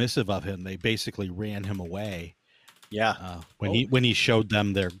dismissive of him. They basically ran him away. Yeah. When he showed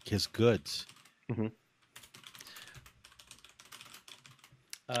them his goods. Mm-hmm.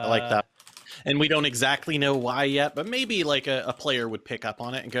 I like that. And we don't exactly know why yet, but maybe like a player would pick up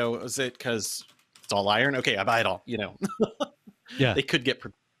on it and go, is it because it's all iron? Okay, I buy it all. Yeah. They could get,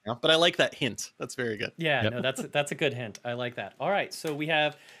 but I like that hint. That's very good. Yeah, no, that's a good hint. I like that. All right, so we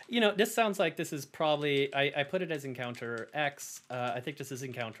have, this sounds like this is probably, I put it as encounter X. I think this is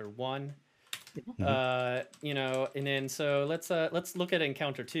encounter 1. And then so let's look at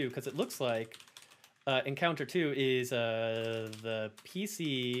encounter 2, because it looks like encounter 2 is the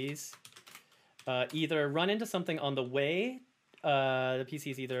PCs either run into something on the way. The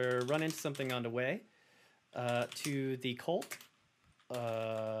PCs either run into something on the way to the cult.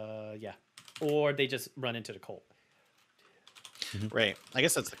 Or they just run into the cult. Right. I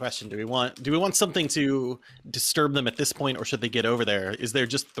guess that's the question. Do we want something to disturb them at this point, or should they get over there? Is there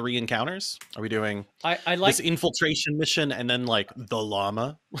just 3 encounters? Are we doing I like this infiltration mission and then like the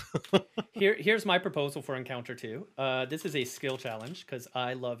llama? Here's my proposal for encounter 2. This is a skill challenge, because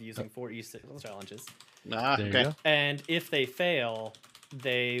I love using 4E skill challenges. Okay. And if they fail,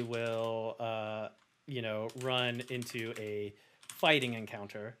 they will run into a fighting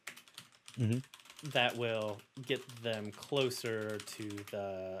encounter that will get them closer to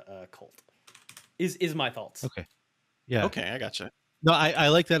the cult. Is my thoughts. Okay. Yeah. Okay, I gotcha. No, I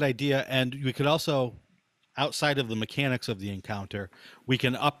like that idea, and we could also, outside of the mechanics of the encounter, we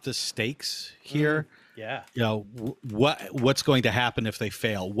can up the stakes here. Yeah. What's going to happen if they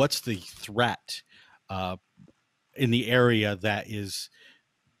fail? What's the threat in the area that is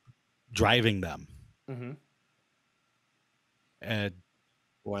driving them? And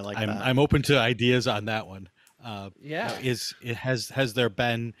I like that. that. I'm open to ideas on that one. Yeah. Has there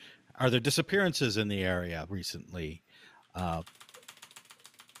been, are there disappearances in the area recently?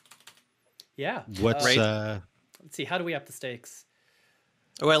 Yeah. What's let's see, how do we up the stakes?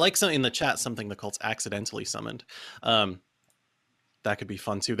 Oh, I like something in the chat, something the cult's accidentally summoned. That could be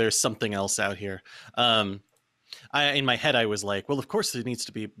fun too. There's something else out here. In my head, I was like, well, of course there needs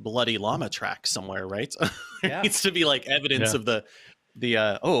to be bloody llama tracks somewhere, right? There needs to be like evidence of the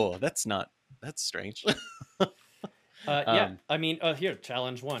that's strange. I mean, here,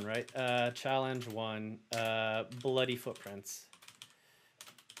 challenge 1, right? Challenge 1, bloody footprints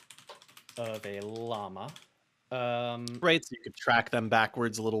of a llama. Right, so you could track them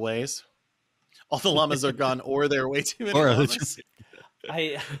backwards a little ways. All the llamas are gone, or there are way too many llamas.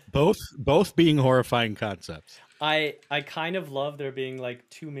 Both being horrifying concepts. I kind of love there being like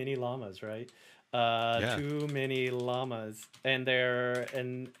too many llamas, right? Yeah. Too many llamas, and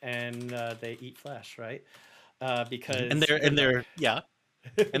they eat flesh, right? And Because they're yeah,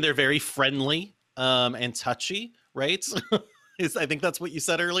 and they're very friendly and touchy, right? I think that's what you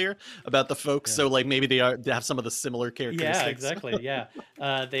said earlier about the folks. Yeah. So like maybe they have some of the similar characteristics. yeah, exactly,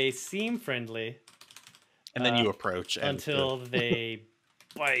 yeah. They seem friendly And then you approach and until they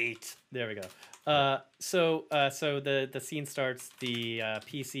bite. There we go. So the scene starts. The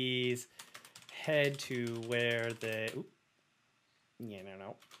PCs head to where they. Oop, yeah,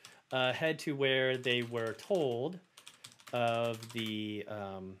 no. Head to where they were told of the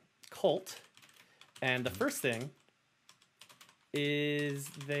cult, and the first thing is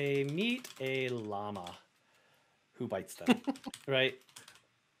they meet a llama who bites them, right?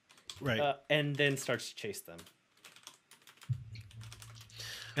 Right. And then starts to chase them.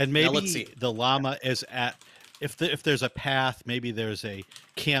 And Now, let's maybe see. the llama is at if there's a path, maybe there's a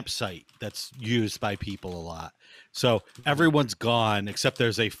campsite that's used by people a lot. So everyone's gone except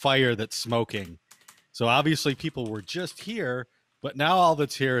there's a fire that's smoking. So obviously people were just here, but now all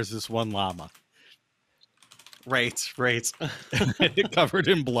that's here is this one llama right. covered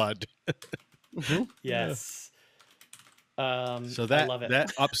in blood. Yes. So I love it.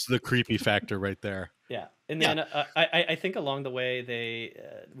 that ups the creepy factor right there. Yeah, and then I think along the way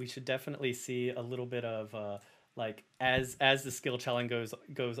we should definitely see a little bit of like as the skill challenge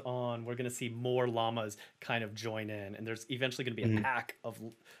goes on, we're gonna see more llamas kind of join in, and there's eventually gonna be a pack of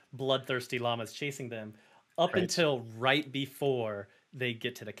bloodthirsty llamas chasing them up Right. until right before they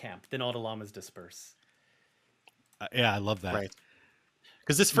get to the camp. Then all the llamas disperse. Yeah, I love that. Right.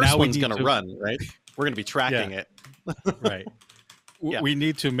 Because this first Now we one's need going to to- run, right? We're going to be tracking it. Right. Yeah. We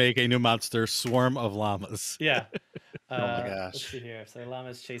need to make a new monster, Swarm of Llamas. Yeah. Oh my gosh. Let's see here. So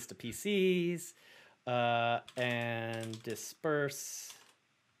llamas chase the PCs and disperse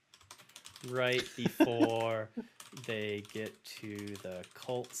right before they get to the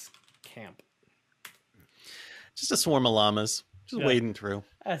cult's camp. Just a swarm of llamas, just Yeah. wading through.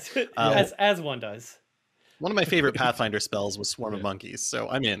 As one does. One of my favorite Pathfinder spells was Swarm of Monkeys, so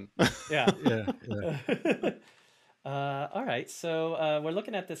I'm in. Yeah. Yeah. All right. So we're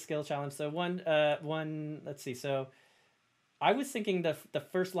looking at this skill challenge. So one. Let's see. So I was thinking the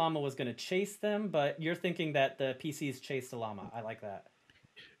first llama was going to chase them, but you're thinking that the PCs chased the llama. I like that.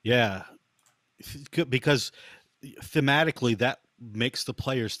 Yeah. Because thematically, that makes the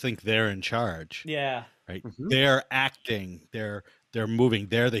players think they're in charge. Yeah. Right. Mhm. They're acting. They're moving.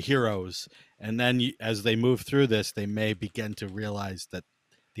 They're the heroes. And then as they move through this, they may begin to realize that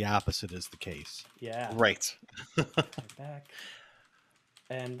the opposite is the case. Yeah. Right. Right back.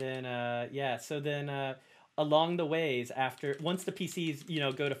 And then so then along the ways once the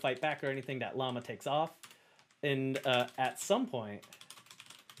PCs go to fight back or anything, that llama takes off, and at some point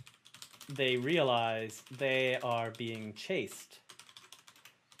they realize they are being chased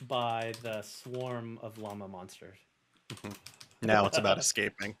by the swarm of llama monsters. Now it's about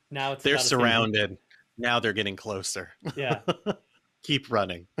escaping. Now They're about surrounded. Now they're getting closer. Yeah. Keep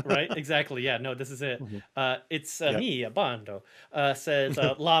running. Right, exactly. Yeah, no, this is it. It's Yep. me, Abando, says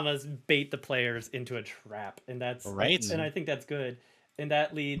llamas bait the players into a trap, and that's Right. And I think that's good, and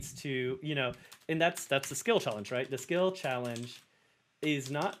that leads to and that's the skill challenge, right? The skill challenge is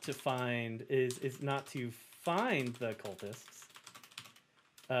not to find the cultists,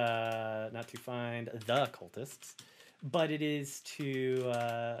 not to find the cultists, but it is to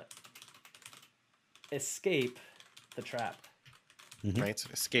escape the trap. Right.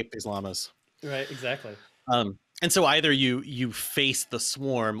 Escape these llamas. Right, exactly. And so either you face the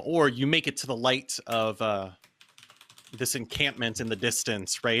swarm or you make it to the light of this encampment in the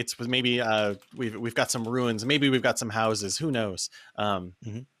distance, right? With maybe we've got some ruins, maybe we've got some houses, who knows? But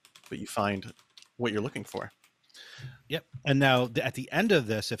you find what you're looking for. Yep. And now at the end of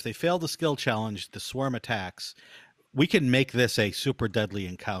this, if they fail the skill challenge, the swarm attacks, we can make this a super deadly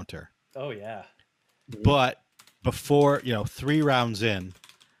encounter. Oh yeah. But before, 3 rounds in,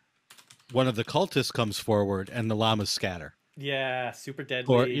 one of the cultists comes forward and the llamas scatter. Yeah, super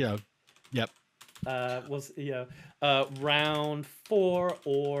deadly. Or, yep. Round 4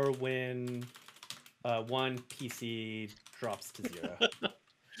 or when one PC drops to 0.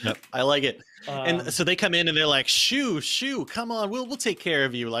 Yep. I like it. Um, And so they come in and they're like, shoo, come on, we'll take care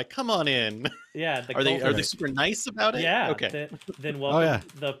of you. Like, come on in. Yeah. The Are they cultists- super nice about it? Yeah. Okay. Then welcome yeah.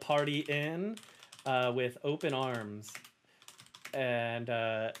 the party in with open arms, and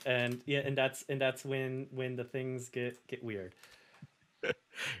that's when the things get weird.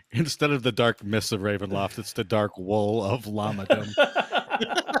 Instead of the dark mists of Ravenloft, it's the dark wool of Llamadom.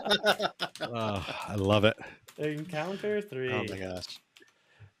 Oh, I love it. Encounter Oh 3. my gosh.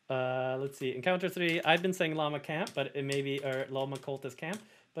 Let's see. Encounter 3. I've been saying llama camp, but it may be or llama cultist camp,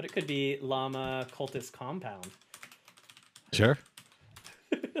 but it could be llama cultist compound. Sure.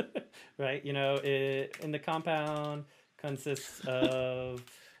 Right? In the compound consists of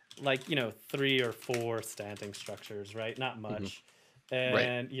like 3 or 4 standing structures, right? Not much. Right.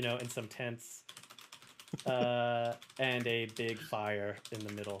 And and some tents, and a big fire in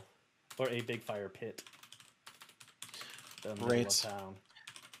the middle, or a big fire pit in the middle of town.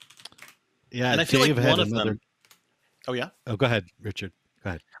 Yeah, and I feel Dave like had one of another. them. Oh yeah. Oh, go ahead, Richard.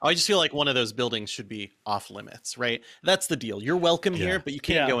 Go ahead. I just feel like one of those buildings should be off limits, right? That's the deal. You're welcome here, but you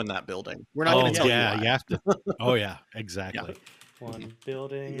can't go in that building. We're not going to tell you why. You have to. Oh yeah, exactly. One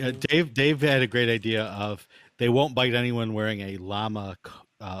building. Yeah, Dave had a great idea of they won't bite anyone wearing a llama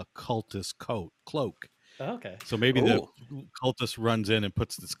cultist cloak. Oh, okay. So maybe the cultist runs in and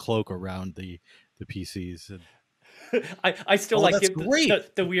puts this cloak around the PCs. And... I still like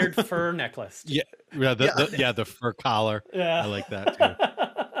the weird fur necklace. Yeah, the fur collar. Yeah, I like that too.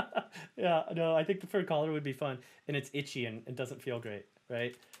 Yeah, no, I think the fur collar would be fun, and it's itchy and it doesn't feel great,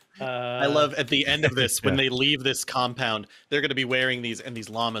 right? I love at the end of this when they leave this compound, they're going to be wearing these, and these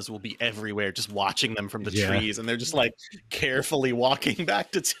llamas will be everywhere, just watching them from the trees, and they're just like carefully walking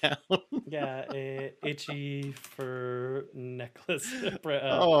back to town. Yeah, itchy fur necklace.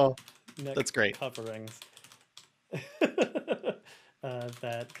 That's great. Coverings.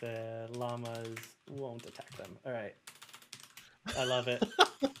 That the llamas won't attack them. All right, I love it.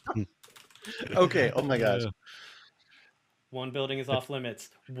 Okay. Oh my gosh. One building is off limits.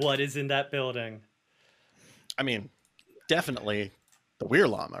 What is in that building? I mean, definitely the Weir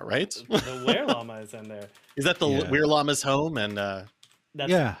Llama, right? The Weir Llama is in there. Is that the Weir Llama's home? And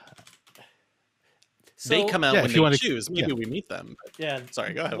So, they come out when they choose. Maybe we meet them. But... Yeah.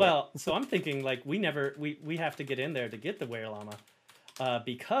 Sorry, go ahead. Well, so I'm thinking like we have to get in there to get the Weir Llama,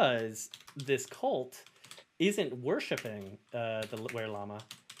 because this cult isn't worshiping the Weir Llama,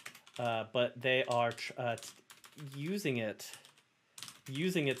 but they are using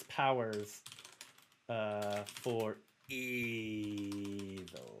its powers for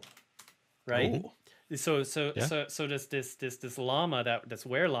evil, right? Ooh. So does this llama, this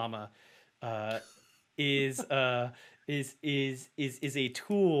Weir Llama, is a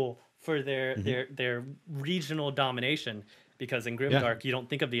tool for their regional domination, because in Grimdark you don't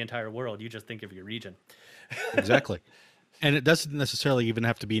think of the entire world, you just think of your region. Exactly. And it doesn't necessarily even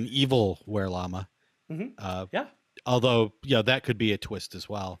have to be an evil Weir Llama. Although that could be a twist as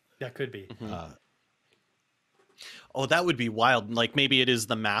well. That could be. That would be wild. Like maybe it is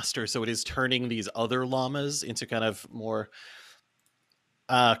the master, so it is turning these other llamas into kind of more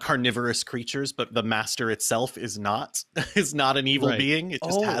carnivorous creatures, but the master itself is not an evil being. It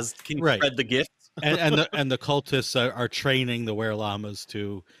just can spread the gifts. and the cultists are training the Weir Llamas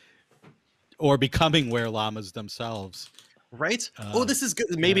or becoming Weir Llamas themselves. Right? This is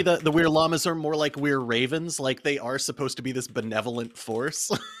good. Maybe the Weir Llamas are more like Weir Ravens, like they are supposed to be this benevolent force.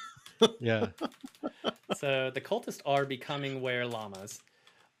 Yeah. So the cultists are becoming Weir Llamas,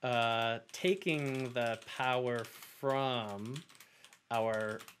 taking the power from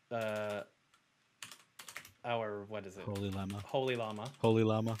our what is it? Holy Llama. Holy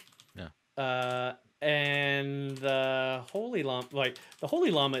Llama. Yeah. And the Holy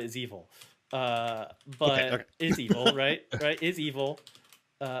Llama is evil. But is evil, right? Right, is evil.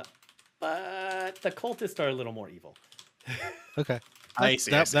 But the cultists are a little more evil. Okay. I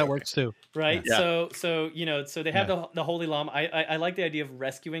see. That works too. Right. Yeah. So they have the Holy Llama. I like the idea of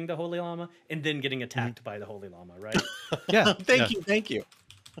rescuing the Holy Llama and then getting attacked by the Holy Llama, right? Yeah. Thank you.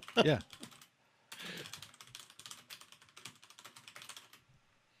 Yeah.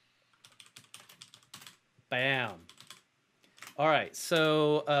 Bam. All right.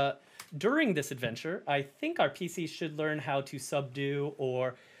 So during this adventure, I think our PCs should learn how to subdue,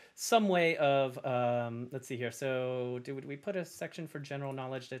 or some way of let's see here. So did we put a section for general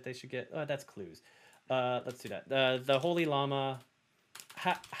knowledge that they should get? That's clues. Let's do that. The Holy Llama,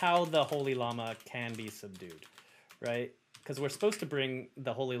 how the Holy Llama can be subdued, right? Because we're supposed to bring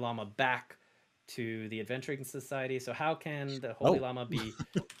the Holy Llama back to the Adventuring Society. So how can the Holy Llama be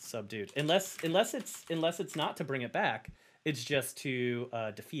subdued? Unless it's not to bring it back, it's just to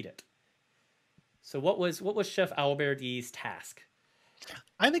defeat it. So what was Chef Owlbear D's task?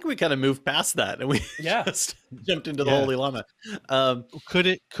 I think we kind of moved past that and we just jumped into the Holy Llama. Could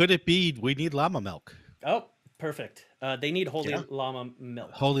it be we need llama milk? Oh, perfect. They need Holy Llama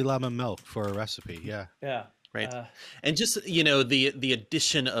milk. Holy Llama milk for a recipe. Yeah. Yeah. Right. And just, the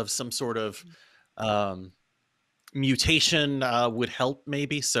addition of some sort of mutation would help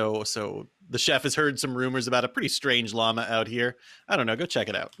maybe. So the chef has heard some rumors about a pretty strange llama out here. I don't know. Go check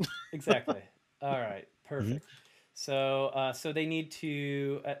it out. Exactly. All right. Perfect. So they need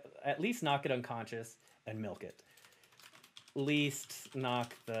to at least knock it unconscious and milk it. Least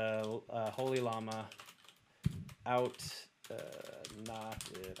knock the holy llama out. Knock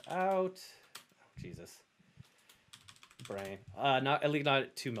it out. Oh, Jesus. Brain. Not at least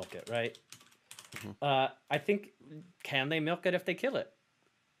not to milk it, right? I think, can they milk it if they kill it?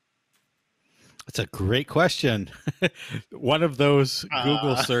 That's a great question. One of those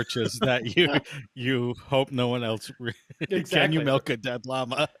Google searches that you hope no one else. Exactly. Can you milk a dead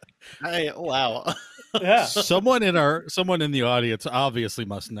llama? Wow. Yeah. Someone in the audience obviously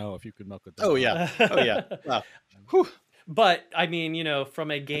must know if you could milk a dead. Oh yeah. Oh yeah. Wow. Whew. But I mean, you know, from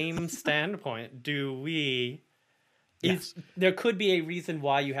a game standpoint, Yes. there could be a reason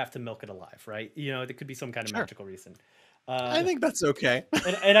why you have to milk it alive, right? You know, there could be some kind of magical reason. I think that's okay.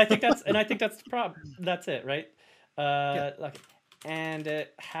 and I think that's the problem. That's it, right? Like, and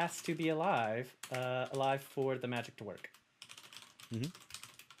it has to be alive for the magic to work.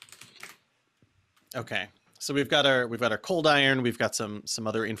 Okay. So we've got our cold iron. We've got some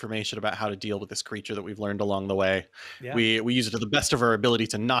other information about how to deal with this creature that we've learned along the way. Yeah. We use it to the best of our ability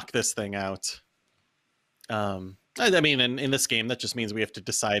to knock this thing out. I mean, in this game, that just means we have to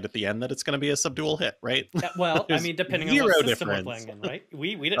decide at the end that it's going to be a subdual hit, right? Well, I mean, depending on what system we're difference. playing in, right?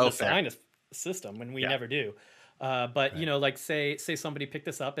 We didn't assign a system, and we never do. But you know, like say somebody picked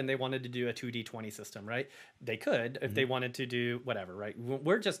this up and they wanted to do a 2d20 system, right? They could if they wanted to do whatever, right?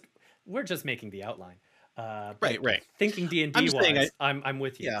 We're just making the outline. Right. Thinking D&D wise, I'm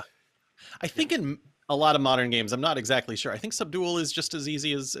with you. Yeah. I think in a lot of modern games, I'm not exactly sure. I think subdual is just as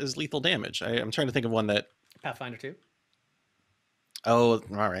easy as lethal damage. I'm trying to think of one that... Pathfinder 2. Oh,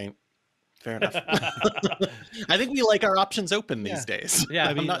 all right. Fair enough. I think we like our options open these days. Yeah, I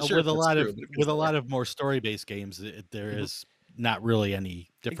mean, I'm not sure with a lot of more story-based games, there is not really any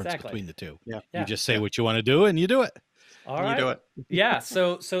difference between the two. Yeah. You just say what you want to do, and you do it. All right. You do it. Yeah.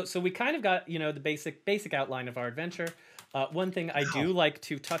 So we kind of got, you know, the basic outline of our adventure. One thing I do like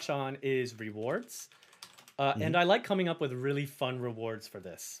to touch on is rewards. And I like coming up with really fun rewards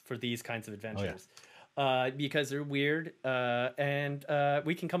for these kinds of adventures. Because they're weird, and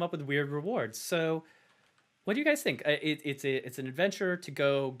we can come up with weird rewards. So what do you guys think? It's an adventure to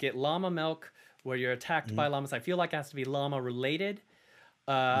go get llama milk where you're attacked by llamas. I feel like it has to be llama related.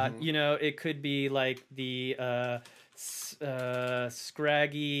 You know, it could be like the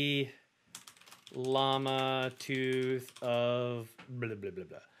scraggy llama tooth of blah blah blah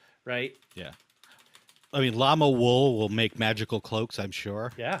blah, right? Yeah. I mean, llama wool will make magical cloaks, I'm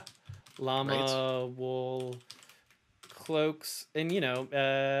sure. Yeah. Llama wool cloaks, and you know,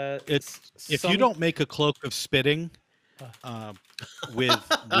 if you don't make a cloak of spitting with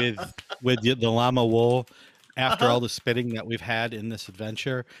the llama wool after all the spitting that we've had in this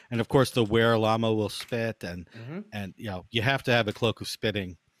adventure, and of course the where llama will spit, and you know, you have to have a cloak of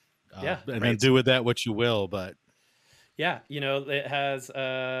spitting. And then do with that what you will, but yeah, you know, it has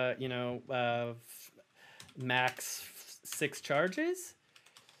you know, max 6 charges.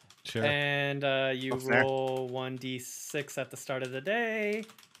 Sure. And you roll 1d6 at the start of the day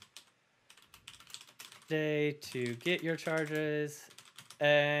to get your charges,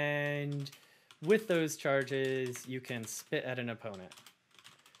 and with those charges you can spit at an opponent.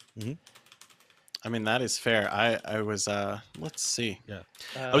 I mean, that is fair. I was let's see. Yeah.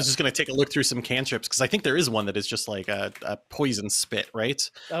 I was just gonna take a look through some cantrips because I think there is one that is just like a poison spit, right?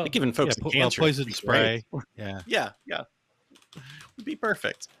 Oh. Like even folks in cantrips, poison spray. Right? Yeah. Would be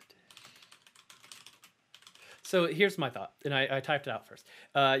perfect. So here's my thought, and I typed it out first.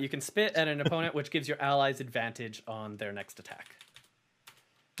 You can spit at an opponent, which gives your allies advantage on their next attack.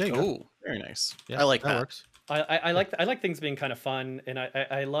 There you go. Oh, very nice. Yeah, I like that. Works. I like things being kind of fun, and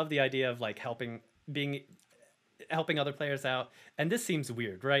I love the idea of like helping other players out. And this seems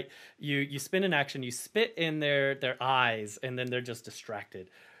weird, right? You spin an action, you spit in their eyes, and then they're just distracted.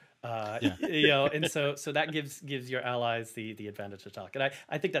 You know, and so that gives your allies the advantage to talk, and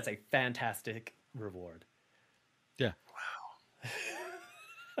I think that's a fantastic reward. Yeah.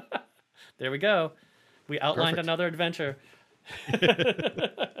 Wow. There we go. We outlined Perfect. another adventure.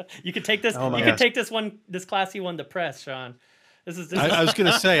 You could take this. Oh my you gosh. could take this classy one to press, Sean. This is. I was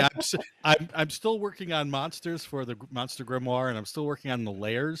going to say I'm still working on monsters for the Monster Grimoire, and I'm still working on the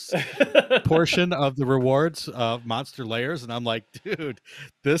layers portion of the rewards of monster layers, and I'm like, dude,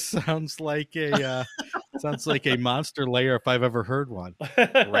 this sounds like a monster layer if I've ever heard one.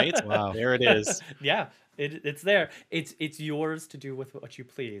 Right? Wow. There it is. Yeah. It's there. It's yours to do with what you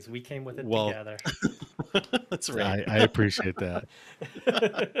please. We came with it Well, together. That's right. I appreciate that.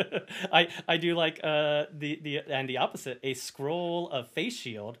 I do like the opposite, a scroll of face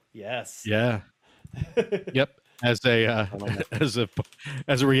shield. Yes. Yeah. Yep. As a Oh my God.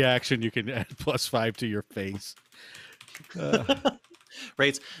 as a reaction, you can add +5 to your face.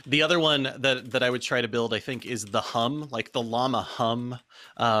 Right. The other one that I would try to build, I think, is the hum, like the llama hum,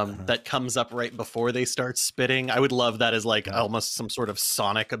 that comes up right before they start spitting. I would love that as like Yeah. almost some sort of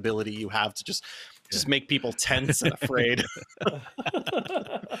sonic ability you have to just Yeah. make people tense and afraid.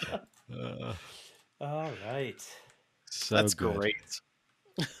 All right. So That's good. great.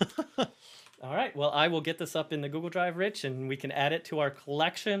 All right. Well, I will get this up in the Google Drive, Rich, and we can add it to our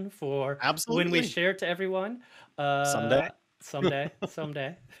collection for when we Absolutely. share it to everyone. Someday.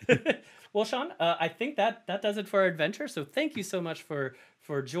 Someday. Well, Sean, I think that does it for our adventure. So thank you so much for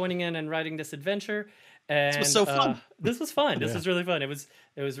joining in and writing this adventure. And This was so fun. This was fun. This Yeah. was really fun. It was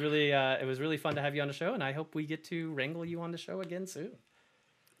really fun to have you on the show, and I hope we get to wrangle you on the show again soon.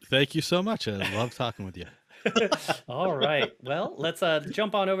 Thank you so much. I love talking with you. All right. Well, let's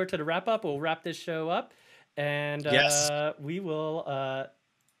jump on over to the wrap up. We'll wrap this show up, and Yes. we will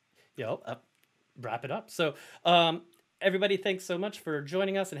wrap it up. So, everybody, thanks so much for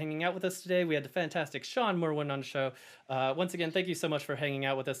joining us and hanging out with us today. We had the fantastic Shawn Merwin on the show. Once again, thank you so much for hanging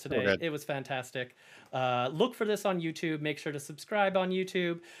out with us today. good. It was fantastic. Look for this on YouTube. Make sure to subscribe on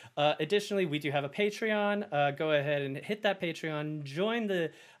YouTube. Additionally, we do have a Patreon. Go ahead and hit that Patreon. Join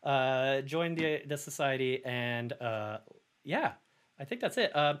the society, and yeah, I think that's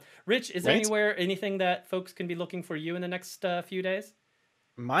it. Rich, is there Right. anything that folks can be looking for you in the next few days?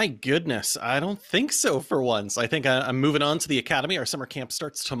 My goodness, I don't think so for once. I think I'm moving on to the academy. Our summer camp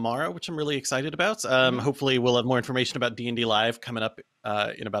starts tomorrow, which I'm really excited about. Hopefully we'll have more information about D&D Live coming up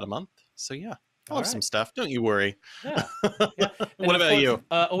in about a month. So yeah, I'll have some stuff. Don't you worry. Yeah. Yeah. What about you?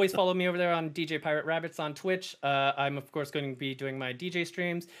 Always follow me over there on DJ Pirate Rabbits on Twitch. I'm, of course, going to be doing my DJ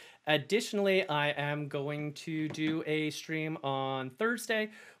streams. Additionally, I am going to do a stream on Thursday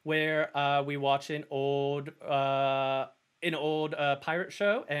where we watch an old pirate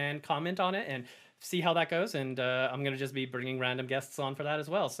show and comment on it and see how that goes. And I'm going to just be bringing random guests on for that as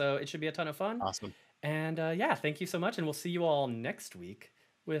well. So it should be a ton of fun. Awesome. And yeah, thank you so much. And we'll see you all next week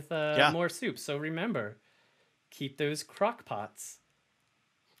with more soup. So remember, keep those crock pots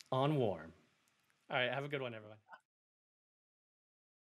on warm. All right. Have a good one, everyone.